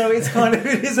 So it's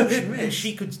it is a bit mixed.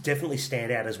 She could definitely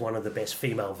stand out as one of the best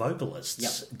female vocalists.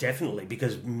 Yep. Definitely,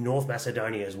 because North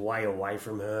Macedonia is way away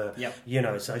from her. Yep. You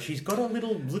know, so she's got a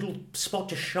little spot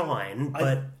to shine,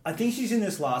 but... I think she's in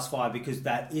this last five because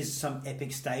that is some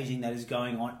epic staging that is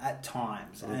going on at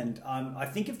times. And I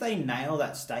think if they nail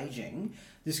that staging,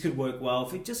 this could work well.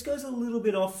 If it just goes a little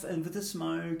bit off, and with the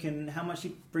smoke and how much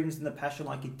it brings in the passion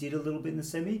like it did a little bit in the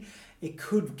semi, it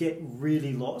could get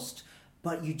really lost.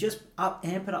 But you just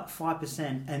amp it up 5%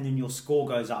 and then your score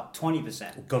goes up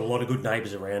 20%. Got a lot of good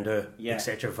neighbours around her, Yeah.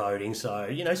 etc. voting. So,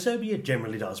 you know, Serbia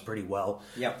generally does pretty well.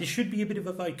 Yep. This should be a bit of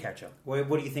a vote catcher. What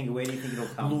do you think? Where do you think it'll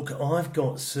come? Look, I've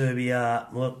got Serbia.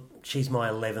 Look, she's my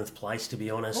 11th place, to be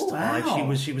honest. Oh,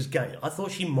 wow. She was going. I thought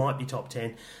she might be top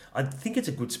 10. I think it's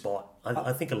a good spot.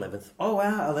 I think 11th. Oh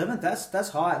wow, 11th. That's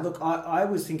high. Look, I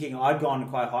was thinking I'd gone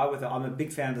quite high with it. I'm a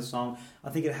big fan of the song.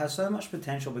 I think it has so much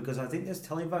potential because I think there's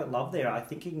televote love there. I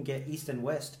think you can get east and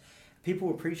west. People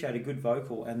appreciate a good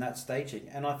vocal and that staging,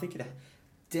 and I think it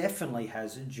definitely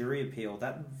has jury appeal.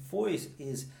 That voice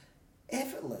is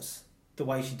effortless, the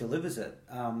way she delivers it.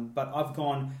 But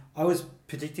I was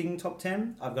predicting top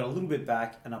 10. I've got a little bit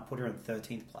back and I put her in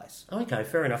 13th place. Okay,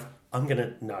 fair enough.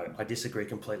 No, I disagree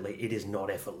completely. It is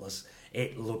not effortless.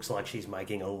 It looks like she's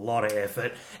making a lot of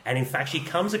effort. And in fact, she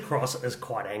comes across as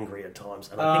quite angry at times.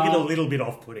 And I think it's a little bit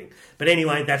off-putting. But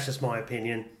anyway, that's just my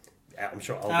opinion. I'm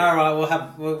sure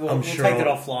We'll take it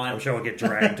offline. I'm sure I'll get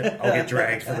dragged. I'll get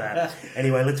dragged for that.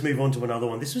 Anyway, let's move on to another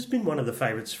one. This has been one of the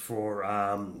favourites for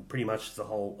pretty much the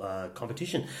whole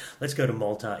competition. Let's go to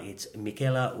Malta. It's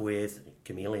Michela with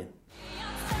Chameleon.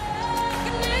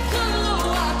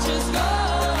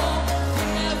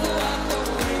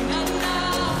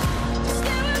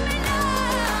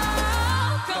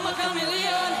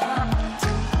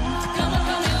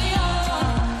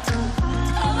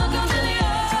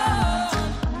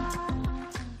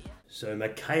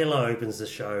 Michaela opens the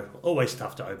show. Always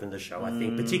tough to open the show, I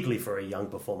think, particularly for a young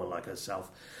performer like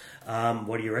herself.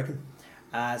 What do you reckon?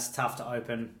 It's tough to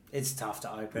open. It's tough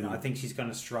to open. I think she's going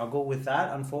to struggle with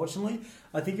that, unfortunately.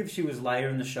 I think if she was later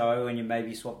in the show and you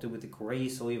maybe swapped it with a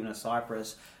Grease or even a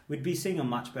Cypress, we'd be seeing a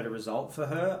much better result for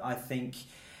her. I think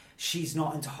she's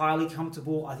not entirely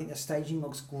comfortable. I think the staging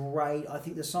looks great. I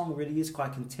think the song really is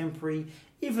quite contemporary,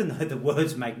 even though the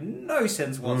words make no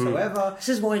sense whatsoever. This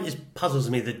is why it just puzzles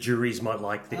me that juries might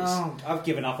like this. Oh, I've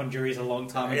given up on juries a long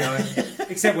time ago,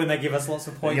 except when they give us lots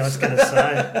of points. Yeah, I was going to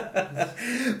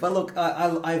say. But look,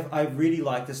 I really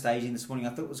liked the staging this morning.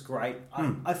 I thought it was great.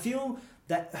 I feel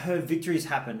that her victories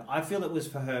happened. I feel it was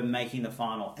for her making the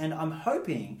final. And I'm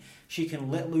hoping she can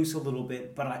let loose a little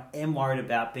bit, but I am worried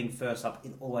about being first up.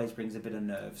 It always brings a bit of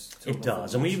nerves to a It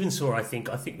does. And we even saw, I think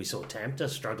we saw Tamta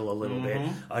struggle a little bit,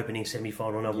 opening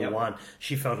semi-final number one.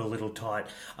 She felt a little tight.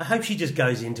 I hope she just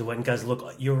goes into it and goes,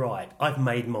 look, you're right. I've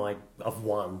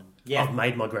won. Yeah. I've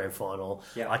made my grand final.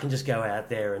 Yeah. I can just go out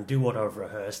there and do what I've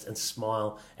rehearsed and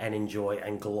smile and enjoy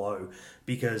and glow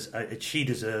because she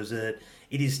deserves it.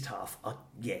 It is tough.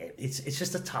 It's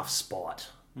just a tough spot.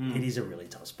 It is a really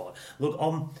tough spot. Look,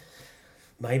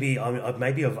 maybe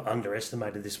I've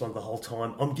underestimated this one the whole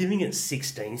time. I'm giving it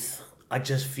 16th. I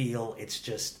just feel it's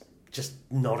just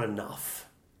not enough.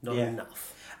 Not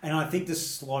enough. And I think the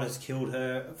slot has killed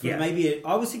her. Yeah. Maybe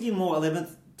I was thinking more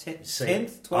 11th,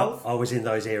 10th, 12th. I was in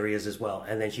those areas as well,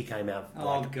 and then she came out.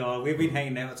 Oh God, we've been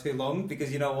hanging out too long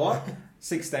because you know what?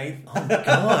 16th. Oh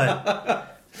God.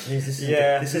 Jeez,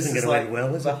 this isn't going to end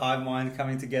well, is the it? hive mind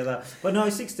coming together. But no,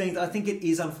 16th. I think it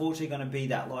is unfortunately going to be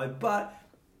that low. But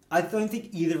I don't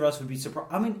think either of us would be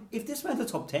surprised. I mean, if this made the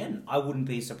top 10, I wouldn't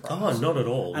be surprised. Oh, not at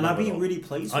all. And I'd be really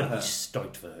pleased for I'd her. be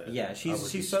stoked for her. Yeah, I would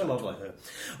she's be so stoked lovely. for her.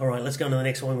 All right, let's go on to the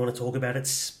next one we want to talk about. It's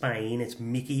Spain. It's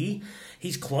Mickey.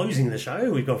 He's closing the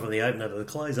show. We've gone from the opener to the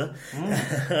closer.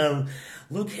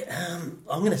 Look,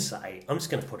 I'm just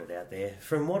going to put it out there.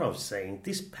 From what I've seen,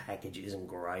 this package isn't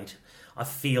great. I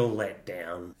feel let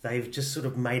down. They've just sort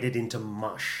of made it into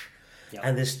mush. Yep.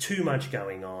 And there's too much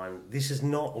going on. This is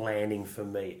not landing for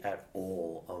me at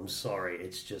all. I'm sorry,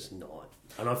 it's just not.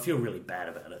 And I feel really bad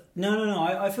about it. No.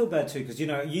 I feel bad too because you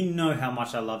know how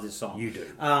much I love this song. You do.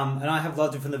 And I have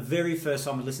loved it from the very first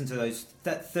time I listened to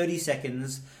that 30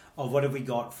 seconds of what have we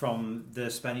got from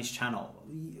the Spanish channel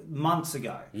months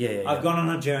ago. Yeah. I've gone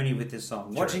on a journey with this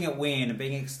song, watching it win and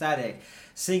being ecstatic,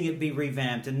 seeing it be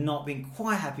revamped and not being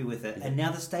quite happy with it. And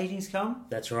now the staging's come.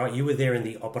 That's right. You were there in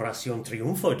the Operación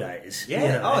Triunfo days.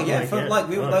 Yeah. You know,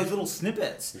 We were those little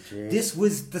snippets. Jeez. This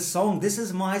was the song. This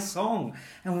is my song.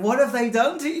 And what have they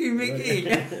done to you, Mickey?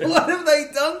 What have they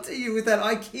done to you with that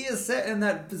IKEA set and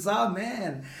that bizarre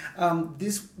man?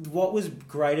 What was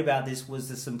great about this was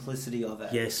the simplicity of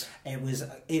it. Yes. It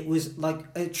was like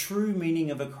a true meaning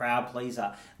of a crowd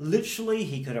pleaser. Literally,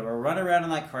 he could have run around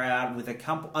in that crowd with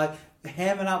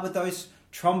hamming up with those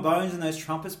trombones and those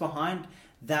trumpets behind.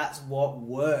 That's what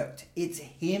worked. It's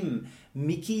him.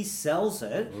 Mickey sells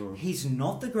it. He's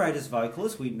not the greatest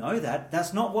vocalist. We know that.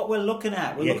 That's not what we're looking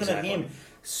at. We're looking at him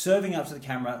serving up to the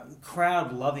camera,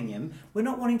 crowd loving him. We're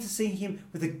not wanting to see him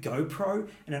with a GoPro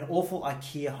and an awful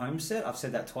IKEA home set. I've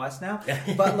said that twice now.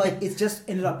 But it's just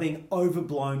ended up being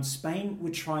overblown. Spain were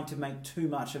trying to make too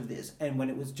much of this. And when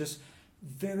it was just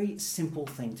very simple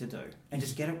thing to do and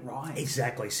just get it right.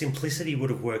 Exactly. Simplicity would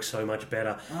have worked so much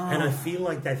better. And I feel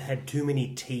like they've had too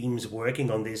many teams working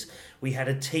on this. We had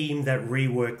a team that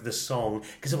reworked the song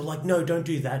because they were like, no, don't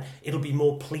do that. It'll be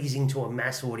more pleasing to a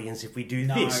mass audience if we do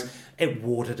this. It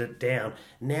watered it down.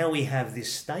 Now we have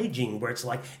this staging where it's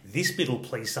like, this bit will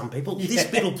please some people, this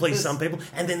bit will please some people,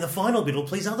 and then the final bit will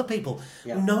please other people.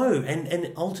 Yeah. No,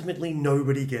 and ultimately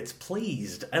nobody gets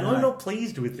pleased. And I'm not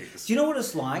pleased with this. Do you know what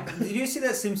it's like? Did you see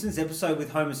that Simpsons episode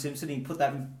with Homer Simpson? He put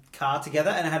that car together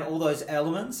and it had all those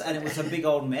elements and it was a big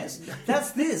old mess.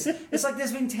 That's this. It's like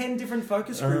there's been 10 different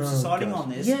focus groups deciding on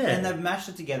this and they've mashed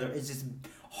it together. It's this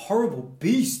horrible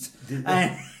beast.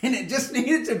 And it just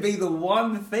needed to be the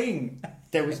one thing.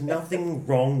 There was nothing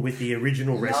wrong with the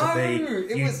original recipe.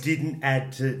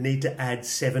 Didn't need to add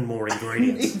 7 more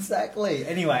ingredients. Exactly.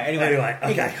 Anyway,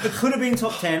 okay. It could have been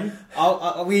top 10.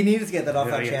 We needed to get that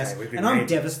off our chest. we've been And I'm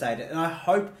ranting. devastated. And I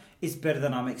hope it's better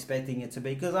than I'm expecting it to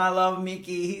be because I love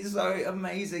Mickey. He's so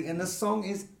amazing. And the song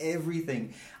is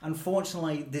everything.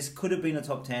 Unfortunately, this could have been a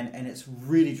top 10 and it's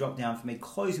really dropped down for me.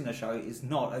 Closing the show is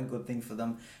not a good thing for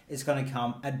them. It's going to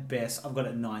come at best. I've got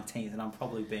it 19th and I'm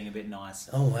probably being a bit nice.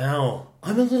 Oh, wow.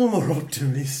 I'm a little more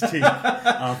optimistic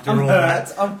after I'm all hurt.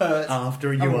 that. I'm hurt.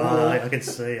 After you I'm are. raw. I can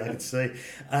see.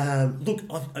 Look,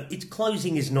 its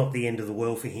closing is not the end of the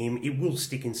world for him. It will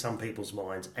stick in some people's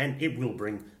minds and it will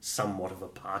bring somewhat of a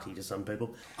party to some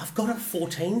people. I've got it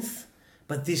 14th.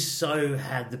 But this so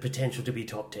had the potential to be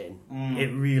top 10.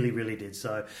 It really, really did.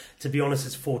 So, to be honest,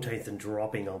 it's 14th and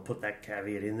dropping. I'll put that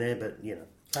caveat in there, but, you know.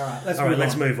 All right,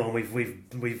 let's move on.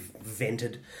 We've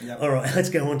vented. Yep. All right, let's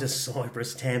go on to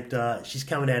Cypress Tempter. She's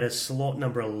coming out as slot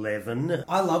number 11.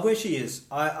 I love where she is.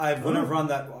 I've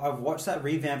watched that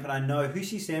revamp and I know who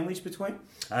she's sandwiched between.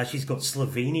 She's got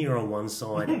Slovenia on one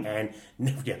side,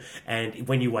 and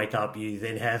when you wake up, you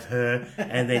then have her,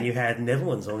 and then you have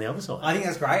Netherlands on the other side. I think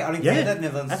that's great. I didn't get that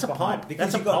Netherlands. That's a behind pop.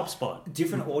 because That's a you've got pop spot.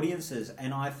 different audiences,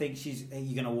 and I think you're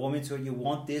going to warm into it. You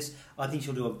want this. I think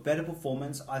she'll do a better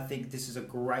performance. I think this is a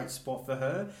great spot for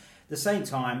her. At the same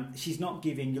time, she's not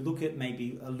giving. You look at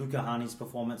maybe Luca Hani's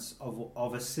performance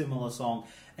of a similar song,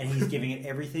 and he's giving it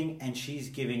everything, and she's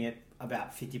giving it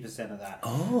about 50% of that.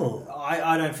 Oh.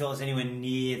 I don't feel it's anywhere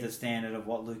near the standard of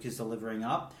what Luke is delivering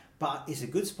up, but it's a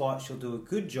good spot. She'll do a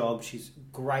good job. She's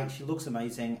great. She looks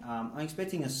amazing. I'm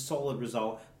expecting a solid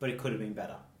result, but it could have been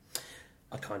better.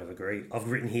 I kind of agree. I've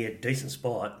written here, decent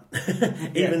spot.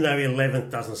 Even though 11th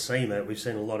doesn't seem it, we've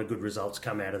seen a lot of good results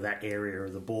come out of that area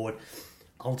of the board.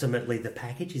 Ultimately, the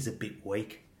package is a bit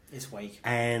weak. It's weak.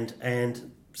 And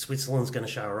Switzerland's going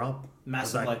to show her up.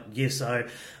 Massively. So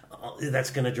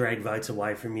that's going to drag votes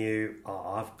away from you.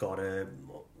 I've got a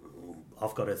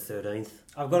 13th.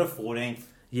 I've got a 14th.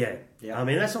 Yeah. I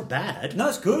mean, that's not bad. No,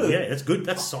 it's good. Yeah, it's good.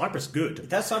 That's Cyprus good.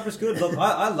 That's Cyprus good. Look,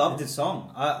 I love this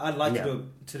song. I'd like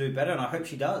to do better, and I hope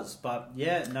she does. But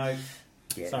yeah, no.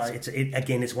 Yeah, sorry.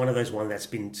 It's one of those ones that's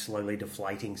been slowly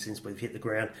deflating since we've hit the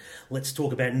ground. Let's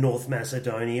talk about North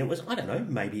Macedonia. It was, I don't know,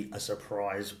 maybe a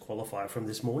surprise qualifier from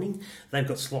this morning. They've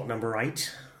got slot number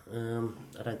 8. I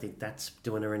don't think that's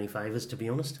doing her any favours, to be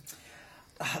honest.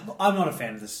 I'm not a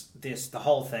fan of this the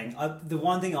whole thing. The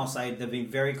one thing I'll say, they've been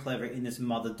very clever in this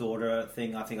mother-daughter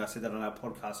thing. I think I said that on our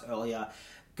podcast earlier.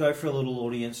 Go for a little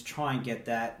audience, try and get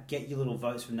your little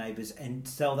votes from neighbours and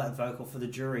sell that vocal for the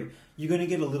jury. You're going to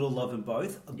get a little love in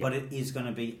both, but it is going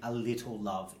to be a little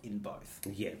love in both.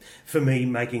 Yeah. For me,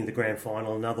 making the grand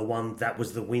final, another one, that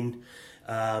was the win.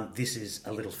 This is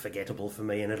a little forgettable for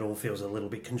me, and it all feels a little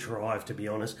bit contrived, to be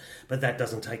honest. But that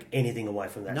doesn't take anything away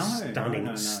from that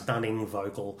stunning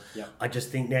vocal. Yep. I just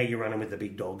think now you're running with the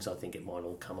big dogs. I think it might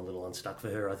all come a little unstuck for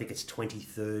her. I think it's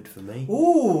 23rd for me.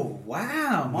 Ooh,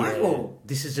 wow, Michael. Yeah.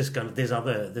 This is just going to... There's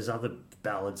other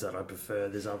ballads that I prefer.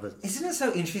 There's other... Isn't it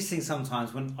so interesting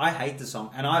sometimes when I hate the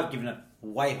song, and I've given it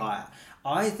way higher.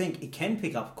 I think it can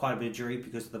pick up quite a bit of jury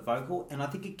because of the vocal, and I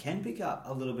think it can pick up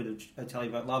a little bit of Tell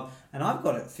You About Love, and I've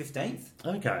got it 15th.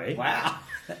 Okay. Wow.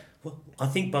 Well, I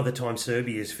think by the time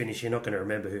Serbia's finished, you're not going to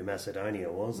remember who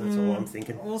Macedonia was. That's all I'm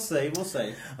thinking. We'll see.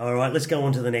 All right, let's go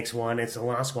on to the next one. It's the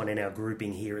last one in our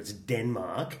grouping here. It's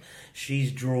Denmark.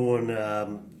 She's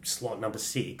drawn slot number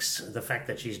 6. The fact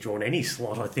that she's drawn any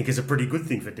slot, I think, is a pretty good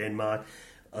thing for Denmark.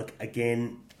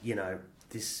 Again, you know,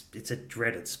 it's a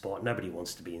dreaded spot. Nobody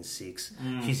wants to be in 6.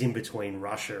 She's in between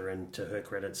Russia and, to her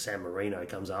credit, San Marino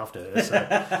comes after her.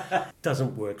 So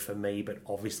doesn't work for me, but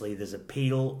obviously there's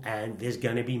appeal and there's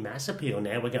going to be mass appeal.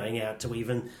 Now we're going out to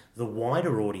even the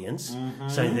wider audience.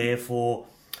 So therefore,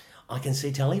 I can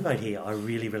see televote here. I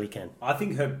really, really can. I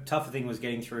think her tougher thing was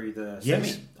getting through the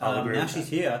Yes, semi. I'll agree now with she's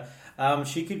here.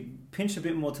 She could pinch a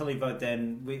bit more televote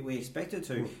than we expected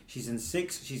to. She's in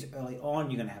 6. She's early on.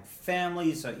 You're going to have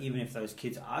families, so even if those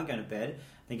kids are going to bed,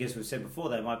 I think as we've said before,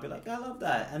 they might be like, I love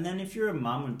that. And then if you're a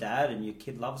mum and dad and your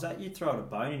kid loves that, you throw it a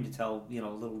bone in to tell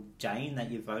little Jane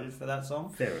that you voted for that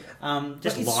song. Fair enough.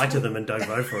 Just lie to them and don't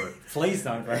vote for it. Please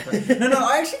don't vote for it. No,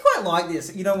 I actually quite like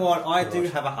this. You know what? I do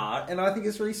have a heart, and I think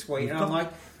it's really sweet. And I like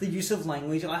the use of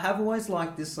language. I have always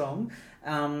liked this song.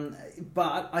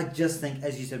 But I just think,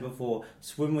 as you said before,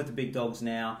 swim with the big dogs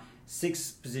now.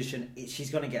 6th position, she's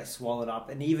going to get swallowed up.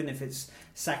 And even if it's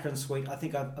saccharine sweet, I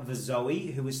think of a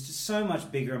Zoe, who is just so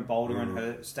much bigger and bolder in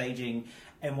her staging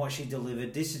and what she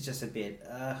delivered. This is just a bit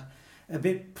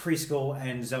preschool,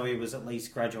 and Zoe was at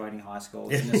least graduating high school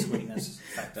in the sweetness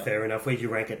factor. Fair enough. Where'd you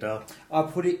rank it, Dar? I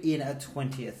put it in at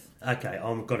 20th. Okay,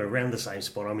 I've got around the same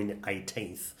spot. I'm in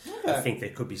 18th. Okay. I think there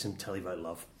could be some televote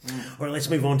love. All right, let's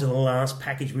move on to the last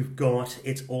package we've got.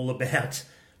 It's all about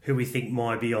who we think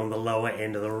might be on the lower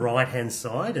end of the right-hand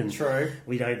side. And True.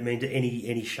 we don't mean to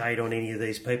any shade on any of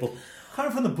these people. Kind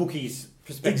of from the bookies'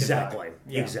 perspective. Exactly, though.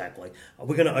 Yeah. exactly.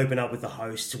 We're going to open up with the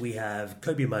hosts. We have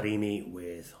Kobe Marimi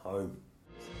with Home.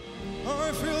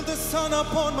 I feel the sun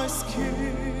upon my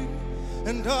skin,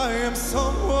 and I am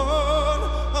someone,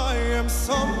 I am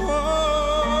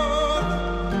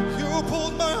someone. You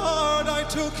pulled my heart, I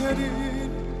took it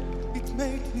in. It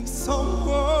made me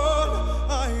someone,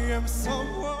 I am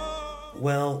someone.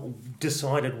 Well,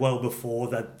 decided well before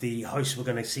that the hosts were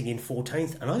going to sing in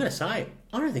 14th, and I'm going to say,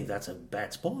 I don't think that's a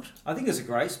bad spot. I think it's a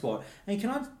great spot. And can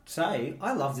I say,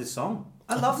 I love this song.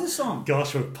 I love this song.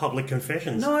 Gosh, with public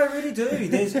confessions. No, I really do.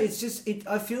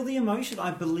 I feel the emotion.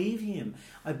 I believe him.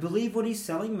 I believe what he's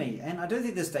telling me. And I don't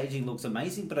think the staging looks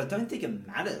amazing, but I don't think it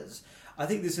matters. I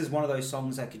think this is one of those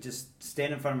songs that could just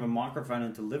stand in front of a microphone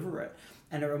and deliver it.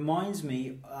 And it reminds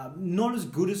me, not as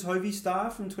good as Hovey Star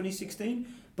from 2016,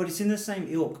 but it's in the same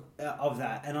ilk of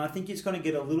that. And I think it's going to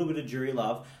get a little bit of jury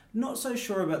love. Not so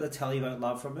sure about the televote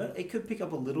love from it. It could pick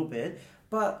up a little bit,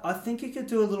 but I think it could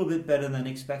do a little bit better than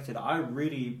expected. I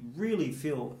really, really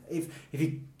feel if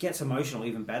he gets emotional,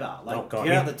 even better. Like, Oh, God,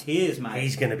 get out the tears, mate.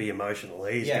 He's going to be emotional.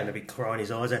 He's Yeah. going to be crying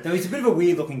his eyes out. Though he's a bit of a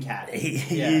weird-looking cat.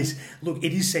 He Yeah. is. Look,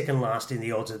 it is second last in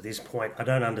the odds at this point. I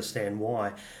don't understand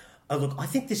why. Look, I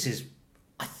think this is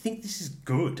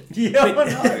good. Yeah, I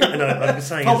know. I know, I'm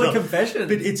saying Public as well. confession.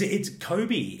 But it's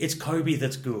Kobe. It's Kobe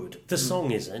that's good. The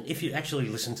song isn't. If you actually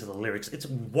listen to the lyrics, it's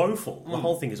woeful. The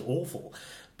whole thing is awful.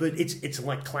 But it's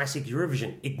like classic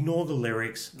Eurovision. Ignore the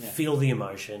lyrics, feel the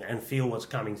emotion, and feel what's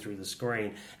coming through the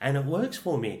screen. And it works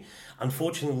for me.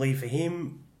 Unfortunately for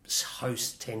him,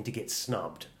 hosts tend to get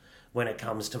snubbed when it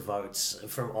comes to votes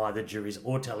from either juries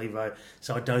or televote.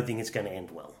 So I don't think it's going to end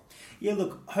well. Yeah,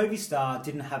 look, Hovey Star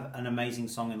didn't have an amazing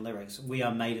song and lyrics. We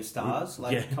are made of stars.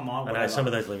 Come on, I know whatever. some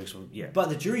of those lyrics were, But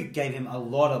the jury gave him a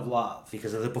lot of love.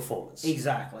 because of the performance.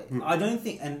 Exactly. I don't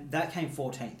think, and that came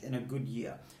 14th in a good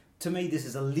year. To me, this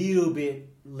is a little bit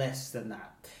less than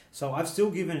that. So I've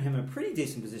still given him a pretty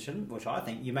decent position, which I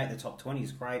think you make the top 20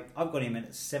 is great. I've got him in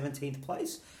at 17th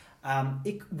place.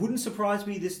 It wouldn't surprise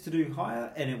me this to do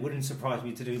higher, and it wouldn't surprise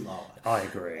me to do lower. I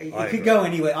agree. It could go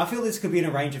anywhere. I feel this could be in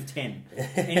a range of 10.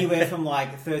 Anywhere from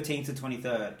like 13th to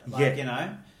 23rd. Like, Yeah. you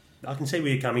know? I can see where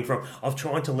you're coming from. I've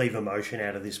tried to leave emotion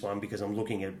out of this one because I'm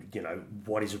looking at,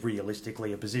 what is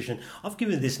realistically a position. I've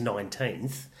given this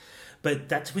 19th, but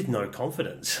that's with no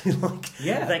confidence.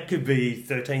 Yeah. That could be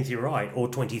 13th, you're right, or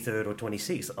 23rd or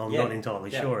 26th. I'm Yeah. not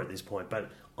entirely Yeah. sure at this point, but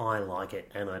I like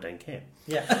it and I don't care.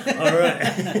 Yeah. All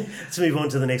right, let's move on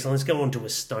to the next one. Let's go on to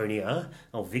Estonia.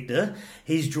 Oh, Victor.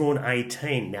 He's drawn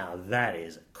 18. Now, that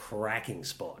is a cracking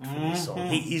spot for this song.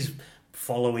 He is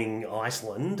following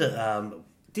Iceland.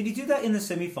 Did he do that in the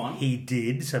semi-final? He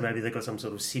did, so maybe they've got some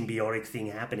sort of symbiotic thing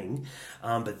happening.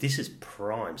 But this is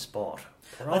prime spot.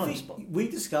 I Prime think spot. we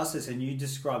discussed this and you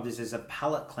described this as a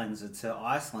palate cleanser to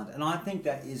Iceland, and I think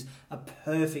that is a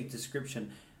perfect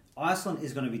description. Iceland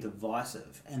is going to be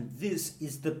divisive, and this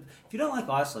is if you don't like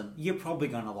Iceland, you're probably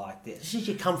going to like this. This is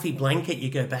your comfy blanket you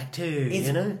go back to,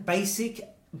 It's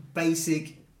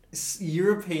basic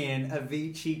European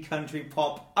Avicii country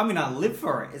pop. I mean, I live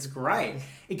for it. It's great.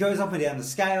 It goes up and down the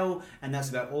scale, and that's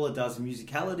about all it does in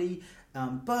musicality.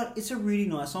 But it's a really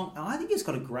nice song, and I think it's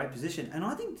got a great position, and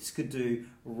I think this could do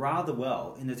rather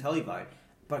well in the televote,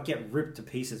 but get ripped to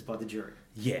pieces by the jury.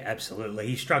 Yeah, absolutely.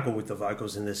 He struggled with the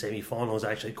vocals in the semi-finals.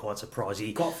 Actually, quite surprised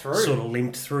he Got through. sort of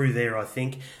limped through there, I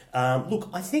think. Look,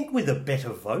 I think with a better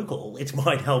vocal, it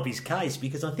might help his case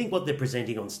because I think what they're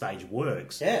presenting on stage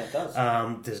works. Yeah, it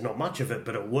does. There's not much of it,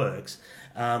 but it works.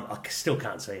 I still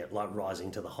can't see it like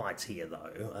rising to the heights here,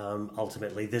 though.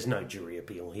 Ultimately, there's no jury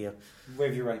appeal here. Where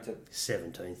have you ranked it?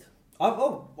 17th.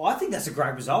 I think that's a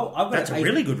great result. I've got That's it a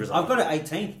really good result. I've got it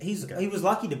 18th. He was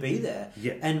lucky to be there.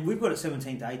 Yeah. And we've got it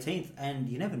 17th to 18th, and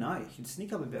you never know. You can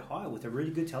sneak up a bit higher with a really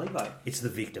good televote. It's the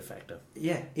Victor factor.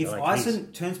 Yeah. If Like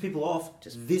Iceland turns people off,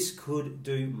 this could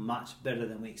do much better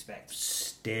than we expect.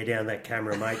 Stare down that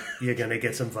camera, mate. You're going to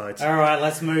get some votes. All right,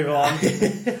 let's move on.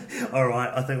 All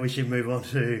right, I think we should move on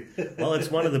to... Well, it's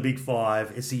one of the big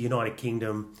five. It's the United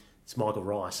Kingdom. It's Michael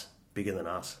Rice, Bigger Than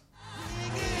Us.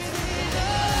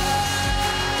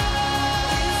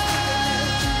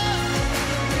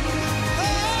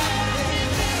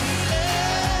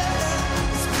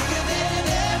 Bigger than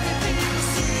everything you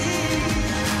see.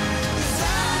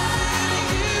 Inside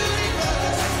the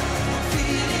universe,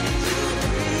 feeling you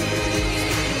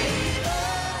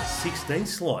breathe. 16th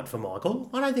slot for Michael.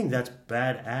 I don't think that's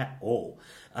bad at all.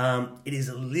 It is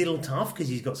a little tough because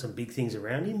he's got some big things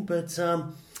around him, but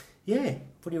yeah,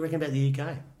 what do you reckon about the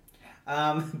UK?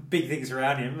 Big things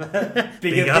around him.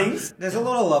 Bigger Bigger. things. There's a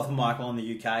lot of love for Michael in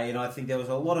the UK, and I think there was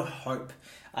a lot of hope.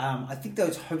 I think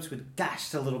those hopes were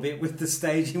dashed a little bit with the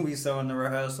staging we saw in the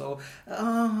rehearsal.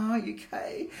 Oh,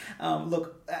 UK.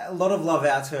 Look, a lot of love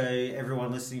out to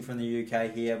everyone listening from the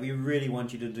UK here. We really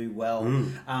want you to do well.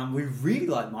 We really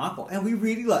like Michael, and we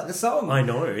really like the song. I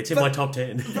know, it's in my top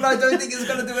 10. But I don't think it's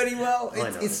going to do any well.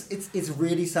 I know. It's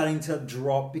really starting to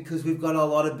drop because we've got a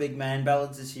lot of big man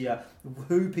ballads this year.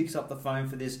 Who picks up the phone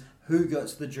for this? Who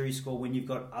gets the jury score when you've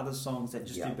got other songs that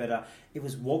just do better? It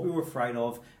was what we were afraid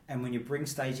of. And when you bring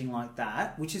staging like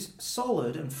that, which is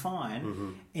solid and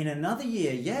fine, in another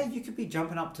year, you could be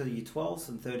jumping up to your 12th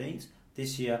and 13th.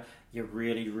 This year, you're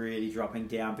really, really dropping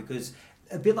down because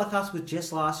a bit like us with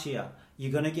Jess last year,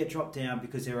 you're going to get dropped down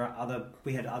because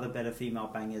we had other better female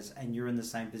bangers, and you're in the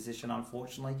same position.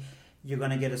 Unfortunately, you're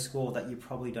going to get a score that you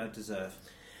probably don't deserve.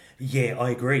 Yeah, I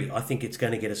agree. I think it's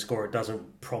going to get a score it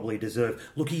doesn't probably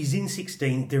deserve. Look, he's in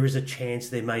 16. There is a chance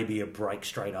there may be a break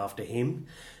straight after him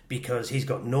because he's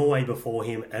got Norway before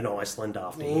him and Iceland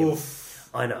after him.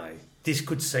 I know. This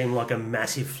could seem like a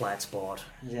massive flat spot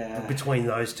between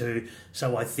those two.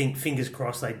 So I think, fingers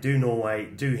crossed, they do Norway,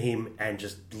 do him, and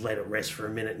just let it rest for a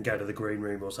minute and go to the green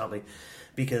room or something.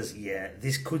 Because,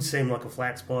 this could seem like a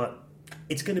flat spot.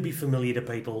 It's going to be familiar to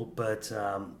people, but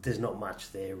there's not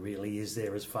much there, really, is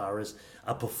there, as far as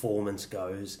a performance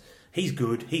goes. He's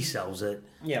good. He sells it.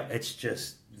 Yeah. It's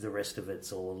just the rest of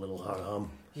it's all a little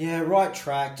ho-hum. Yeah, right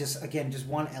track. Just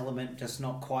one element just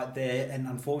not quite there. And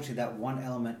unfortunately, that one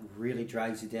element really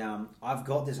drags you down. I've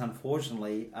got this,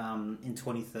 unfortunately, in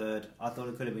 23rd. I thought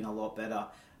it could have been a lot better,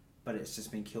 but it's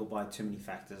just been killed by too many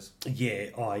factors. Yeah,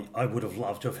 I would have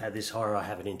loved to have had this higher. I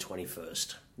have it in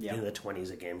 21st. Yeah. In the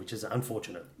 20s again, which is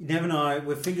unfortunate. You never know.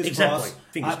 With fingers Exactly. crossed.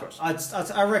 Fingers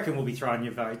crossed. I reckon we'll be throwing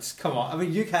your votes. Come on. I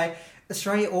mean, UK,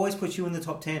 Australia always puts you in the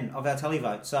top 10 of our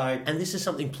televote. So And this is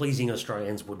something pleasing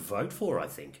Australians would vote for, I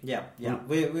think. yeah.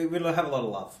 We'll have a lot of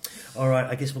love. All right,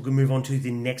 I guess we'll move on to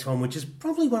the next one, which is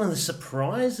probably one of the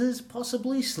surprises,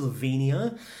 possibly.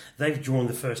 Slovenia. They've drawn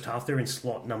the first half. They're in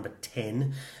slot number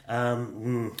 10. A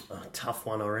tough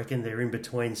one, I reckon. They're in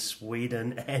between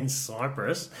Sweden and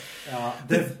Cyprus.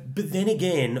 But then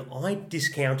again, I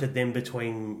discounted them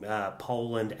between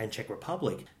Poland and Czech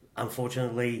Republic.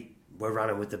 Unfortunately, we're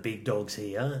running with the big dogs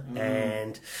here,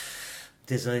 and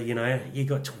there's you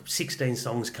got 16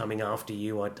 songs coming after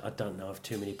you. I don't know if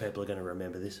too many people are going to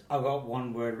remember this. I've got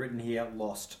one word written here,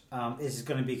 lost. This is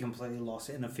going to be completely lost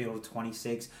in a field of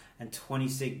 26, and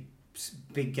 26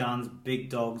 big guns, big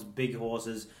dogs, big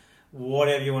horses,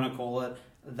 whatever you want to call it.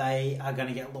 They are going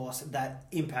to get lost. That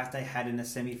impact they had in a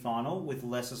semi-final with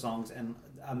lesser songs and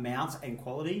amounts and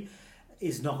quality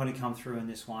is not going to come through in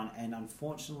this one. And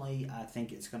unfortunately, I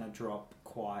think it's going to drop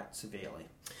quite severely.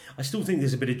 I still think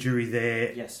there's a bit of jury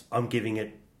there. Yes. I'm giving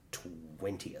it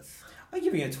 20th. I'm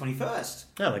giving it 21st.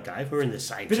 Oh, okay. We're in the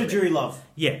same Bit sort of jury love.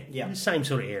 Yeah. Same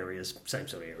sort of areas.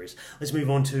 Let's move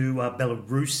on to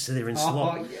Belarus. They're in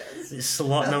slot. Yes.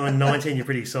 Slot number 19. You're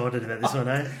pretty excited about this one,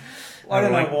 eh? I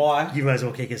don't know why. You may as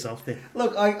well kick us off there.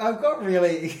 Look, I've got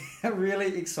really,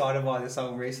 really excited by this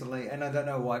song recently, and I don't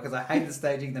know why, because I hate the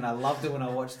staging, then I loved it when I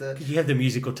watched it. You have the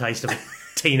musical taste of a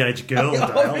teenage girl, Dale.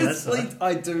 Obviously,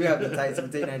 I do have the taste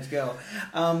of a teenage girl.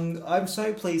 I'm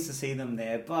so pleased to see them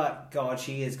there, but God,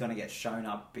 she is going to get shown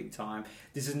up big time.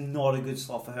 This is not a good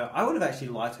slot for her. I would have actually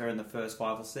liked her in the first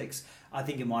 5 or 6. I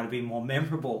think it might have been more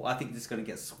memorable. I think this is going to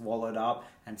get swallowed up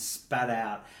and spat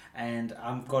out, and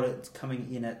I've got it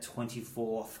coming in at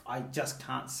 24th. I just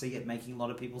can't see it making a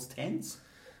lot of people's 10s.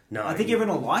 No, I think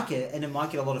everyone will like it, and it might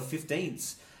get a lot of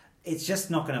 15s. It's just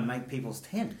not going to make people's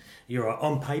 10. You're right.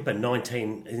 On paper,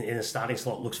 19 in a starting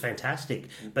slot looks fantastic,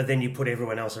 but then you put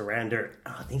everyone else around her.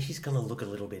 I think she's going to look a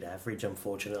little bit average,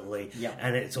 unfortunately,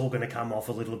 and it's all going to come off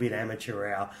a little bit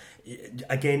amateur hour.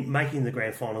 Again, making the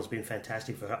grand final has been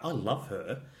fantastic for her. I love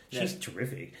her. She's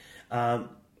terrific. I'm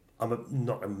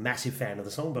not a massive fan of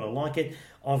the song, but I like it.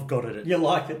 I've got it. You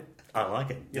like it? I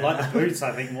like it. You like the boots,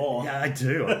 I think, more. Yeah, I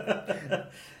do.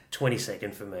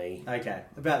 22nd for me. Okay,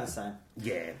 about the same.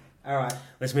 Yeah. All right.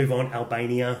 Let's move on.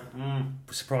 Albania.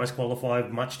 Surprise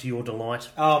qualified, much to your delight.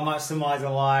 Oh, much to my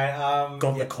delight.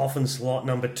 Got the coffin slot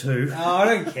number 2. Oh, I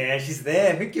don't care. She's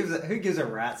there. Who gives a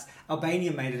rat's?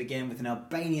 Albania made it again with an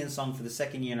Albanian song for the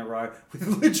second year in a row with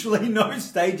literally no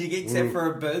staging except for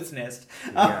a bird's nest.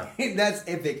 That's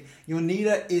epic.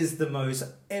 Yonita is the most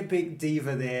epic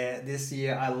diva there this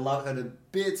year. I love her to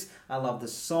bits. I love the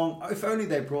song. If only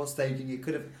they brought staging, you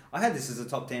could have... I had this as a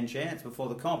top 10 chance before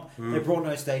the comp. They brought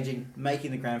no staging,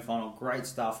 making the grand final. Great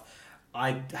stuff.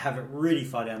 I have it really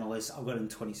far down the list. I've got it in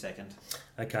 22nd.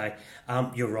 Okay,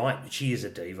 you're right. She is a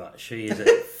diva. She is a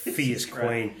fierce great.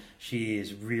 queen. She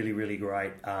is really, really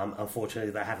great.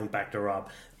 Unfortunately, they haven't backed her up.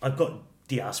 I've got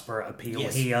diaspora appeal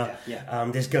Yes, here. yeah.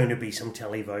 There's going to be some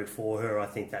televote for her. I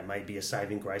think that may be a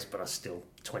saving grace, but I still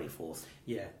 24th.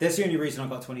 Yeah, that's the only reason I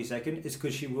got 22nd is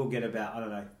because she will get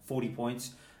about 40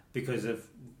 points because of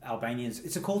Albanians.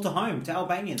 It's a call to home to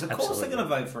Albanians. Of course they're Absolutely. going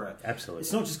to vote for it. Absolutely.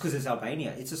 It's not just because it's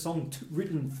Albania. It's a song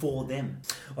written for them.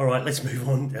 All right, let's move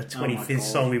on. Our Oh my 25th God.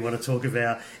 song we want to talk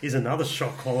about is another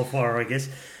shock qualifier, I guess.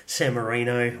 San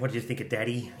Marino. What do you think of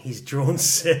Daddy? He's drawn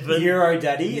 7.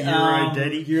 Eurodaddy.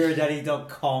 Eurodaddy.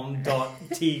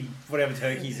 Eurodaddy.com.t whatever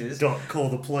Turkey's is. Call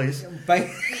the police.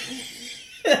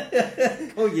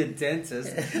 Call your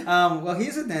dentist. Well,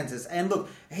 he's a dentist, and look,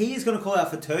 he is going to call out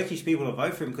for Turkish people to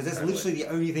vote for him because that's literally the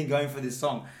only thing going for this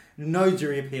song. No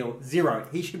jury appeal, 0.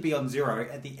 He should be on 0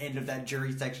 at the end of that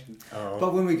jury section. Oh.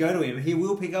 But when we go to him, he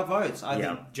will pick up votes. I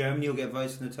Yeah. think Germany will get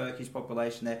votes from the Turkish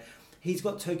population there. He's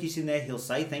got Turkish in there. He'll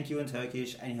say thank you in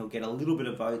Turkish, and he'll get a little bit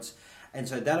of votes. And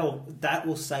so that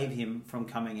will save him from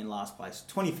coming in last place.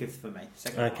 25th for me.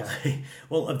 Second last. Okay.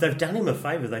 Well, they've done him a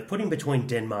favour. They've put him between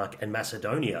Denmark and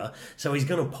Macedonia, so he's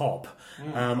going to pop.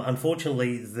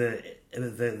 Unfortunately,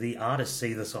 the artists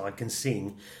either side can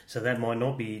sing, so that might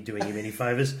not be doing him any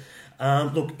favours.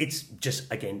 Look, it's just,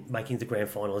 again, making the grand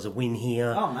final as a win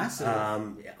here. Oh, massive.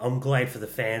 I'm glad for the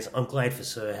fans. I'm glad for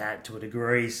Serhat to a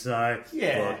degree. So,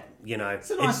 Yeah. look,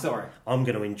 It's a nice story. I'm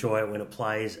going to enjoy it when it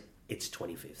plays. It's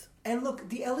 25th. And look,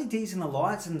 the LEDs and the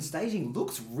lights and the staging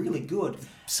looks really good.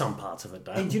 Some parts of it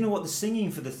don't. And you know what? The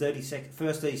singing for the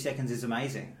first 30 seconds is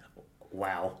amazing.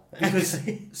 Wow. Because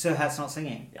Serhat's not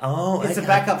singing. Oh, It's the okay.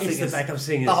 backup It's singers the backup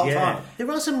singers, the whole yeah. time.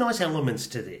 There are some nice elements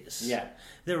to this. Yeah.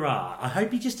 There are. I hope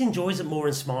he just enjoys it more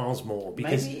and smiles more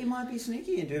because Maybe it might be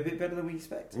sneaky and do a bit better than we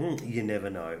expect. you never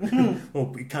know.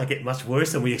 Well, it can't get much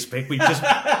worse than we expect. We just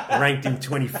ranked him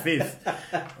 25th.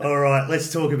 All right,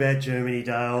 let's talk about Germany,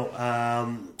 Dale.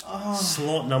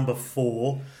 Slot number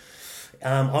 4.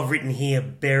 I've written here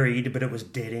buried, but it was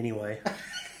dead anyway.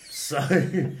 So,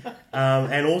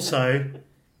 and also,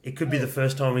 it could be the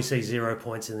first time we see 0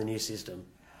 points in the new system.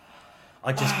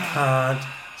 I just can't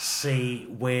see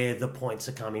where the points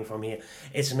are coming from here.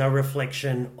 It's no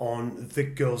reflection on the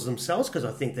girls themselves because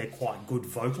I think they're quite good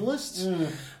vocalists.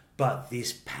 But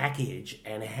this package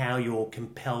and how you're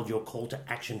compelled, your call to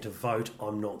action to vote,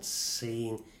 I'm not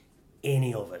seeing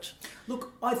any of it.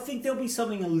 Look, I think there'll be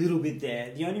something a little bit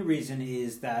there. The only reason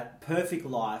is that Perfect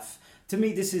Life, to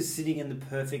me, this is sitting in the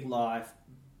Perfect Life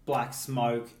Black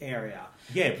Smoke area.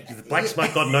 Yeah, the Black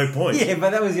Smoke got no points. Yeah,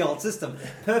 but that was the old system.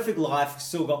 Perfect Life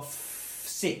still got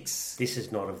 6. This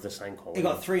is not of the same quality. It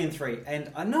got 3 and 3,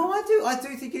 and I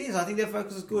do think it is. I think their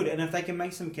focus is good, and if they can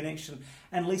make some connection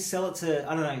and at least sell it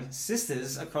to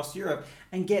sisters across Europe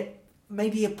and get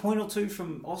maybe a point or two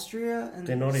from Austria and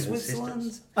They're not even Switzerland.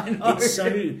 sisters. I know.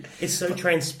 It's so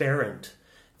transparent.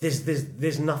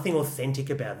 There's nothing authentic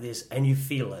about this, and you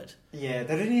feel it. Yeah,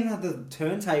 they don't even have the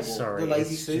turntable. Sorry, the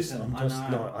Lazy it's just- Susan. I'm just I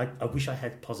know. not. I wish I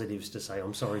had positives to say.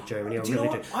 I'm sorry, Germany. I Do you know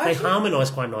really what? do. I They actually- harmonise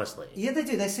quite nicely. Yeah, they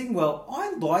do. They sing well.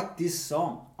 I like this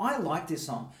song.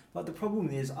 But the problem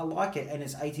is, I like it, and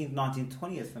it's 18th, 19th,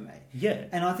 20th for me. Yeah.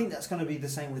 And I think that's going to be the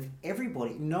same with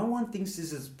everybody. No one thinks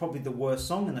this is probably the worst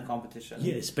song in the competition.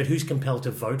 Yes, but who's compelled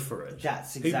to vote for it?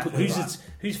 That's exactly right.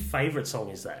 Whose favourite song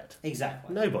is that?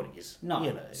 Exactly. Nobody's. No.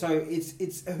 You know. So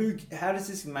it's who? How does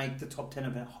this make the top 10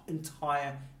 of an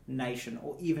entire nation,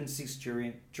 or even 6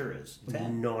 jurors?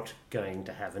 10. Not going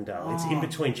to happen, Dale. It's in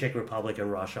between Czech Republic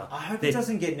and Russia. I hope it They're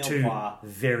doesn't get nil two par.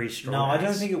 very strong. No, I don't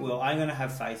acts. think it will. I'm going to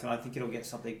have faith, and I think it'll get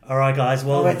something. All right, guys.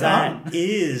 Well, Oh, we're that done.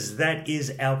 is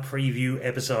our preview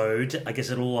episode. I guess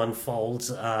it all unfolds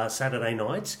Saturday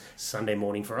night, Sunday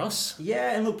morning for us.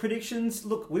 Yeah, and look, predictions.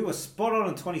 Look, we were spot on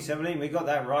in 2017. We got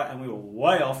that right, and we were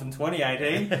way off in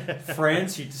 2018.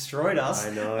 France, you destroyed us.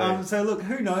 I know. So look,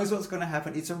 who knows what's going to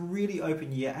happen? It's a really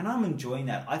open year, and I'm enjoying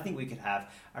that. I think we could have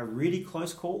a really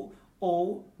close call,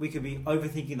 or we could be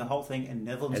overthinking the whole thing, and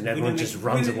Netherlands just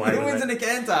runs away with wins it. in a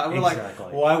canter. And we're Exactly.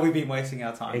 like, why have we been wasting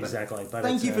our time? But Exactly. But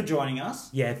thank it's, you for joining us.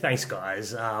 Yeah, thanks,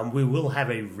 guys. We will have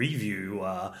a review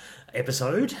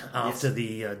episode after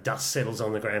the dust settles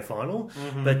on the grand final.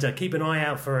 Mm-hmm. But keep an eye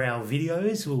out for our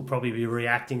videos. We'll probably be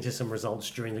reacting to some results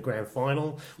during the grand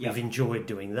final. Yep. We've enjoyed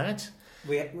doing that.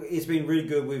 It's been really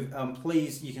good.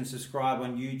 Please, you can subscribe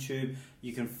on YouTube.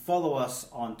 You can follow us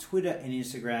on Twitter and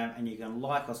Instagram, and you can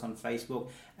like us on Facebook.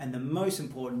 And the most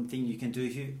important thing you can do,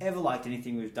 if you've ever liked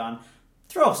anything we've done,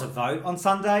 throw us a vote on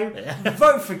Sunday.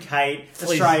 Vote for Kate,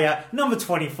 Please. Australia, number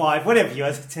 25, whatever you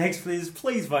have to text,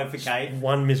 please vote for Kate.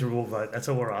 One miserable vote. That's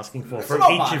all we're asking for It's from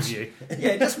not each much. of you.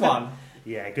 Yeah, just one.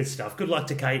 Yeah, good stuff. Good luck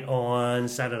to Kate on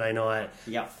Saturday night.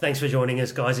 Yep. Thanks for joining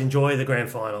us, guys. Enjoy the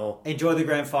grand final. Enjoy the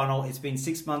grand final. It's been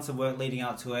 6 months of work leading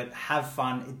up to it. Have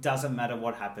fun. It doesn't matter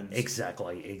what happens.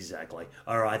 Exactly.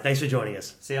 All right. Thanks for joining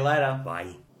us. See you later.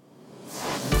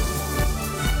 Bye.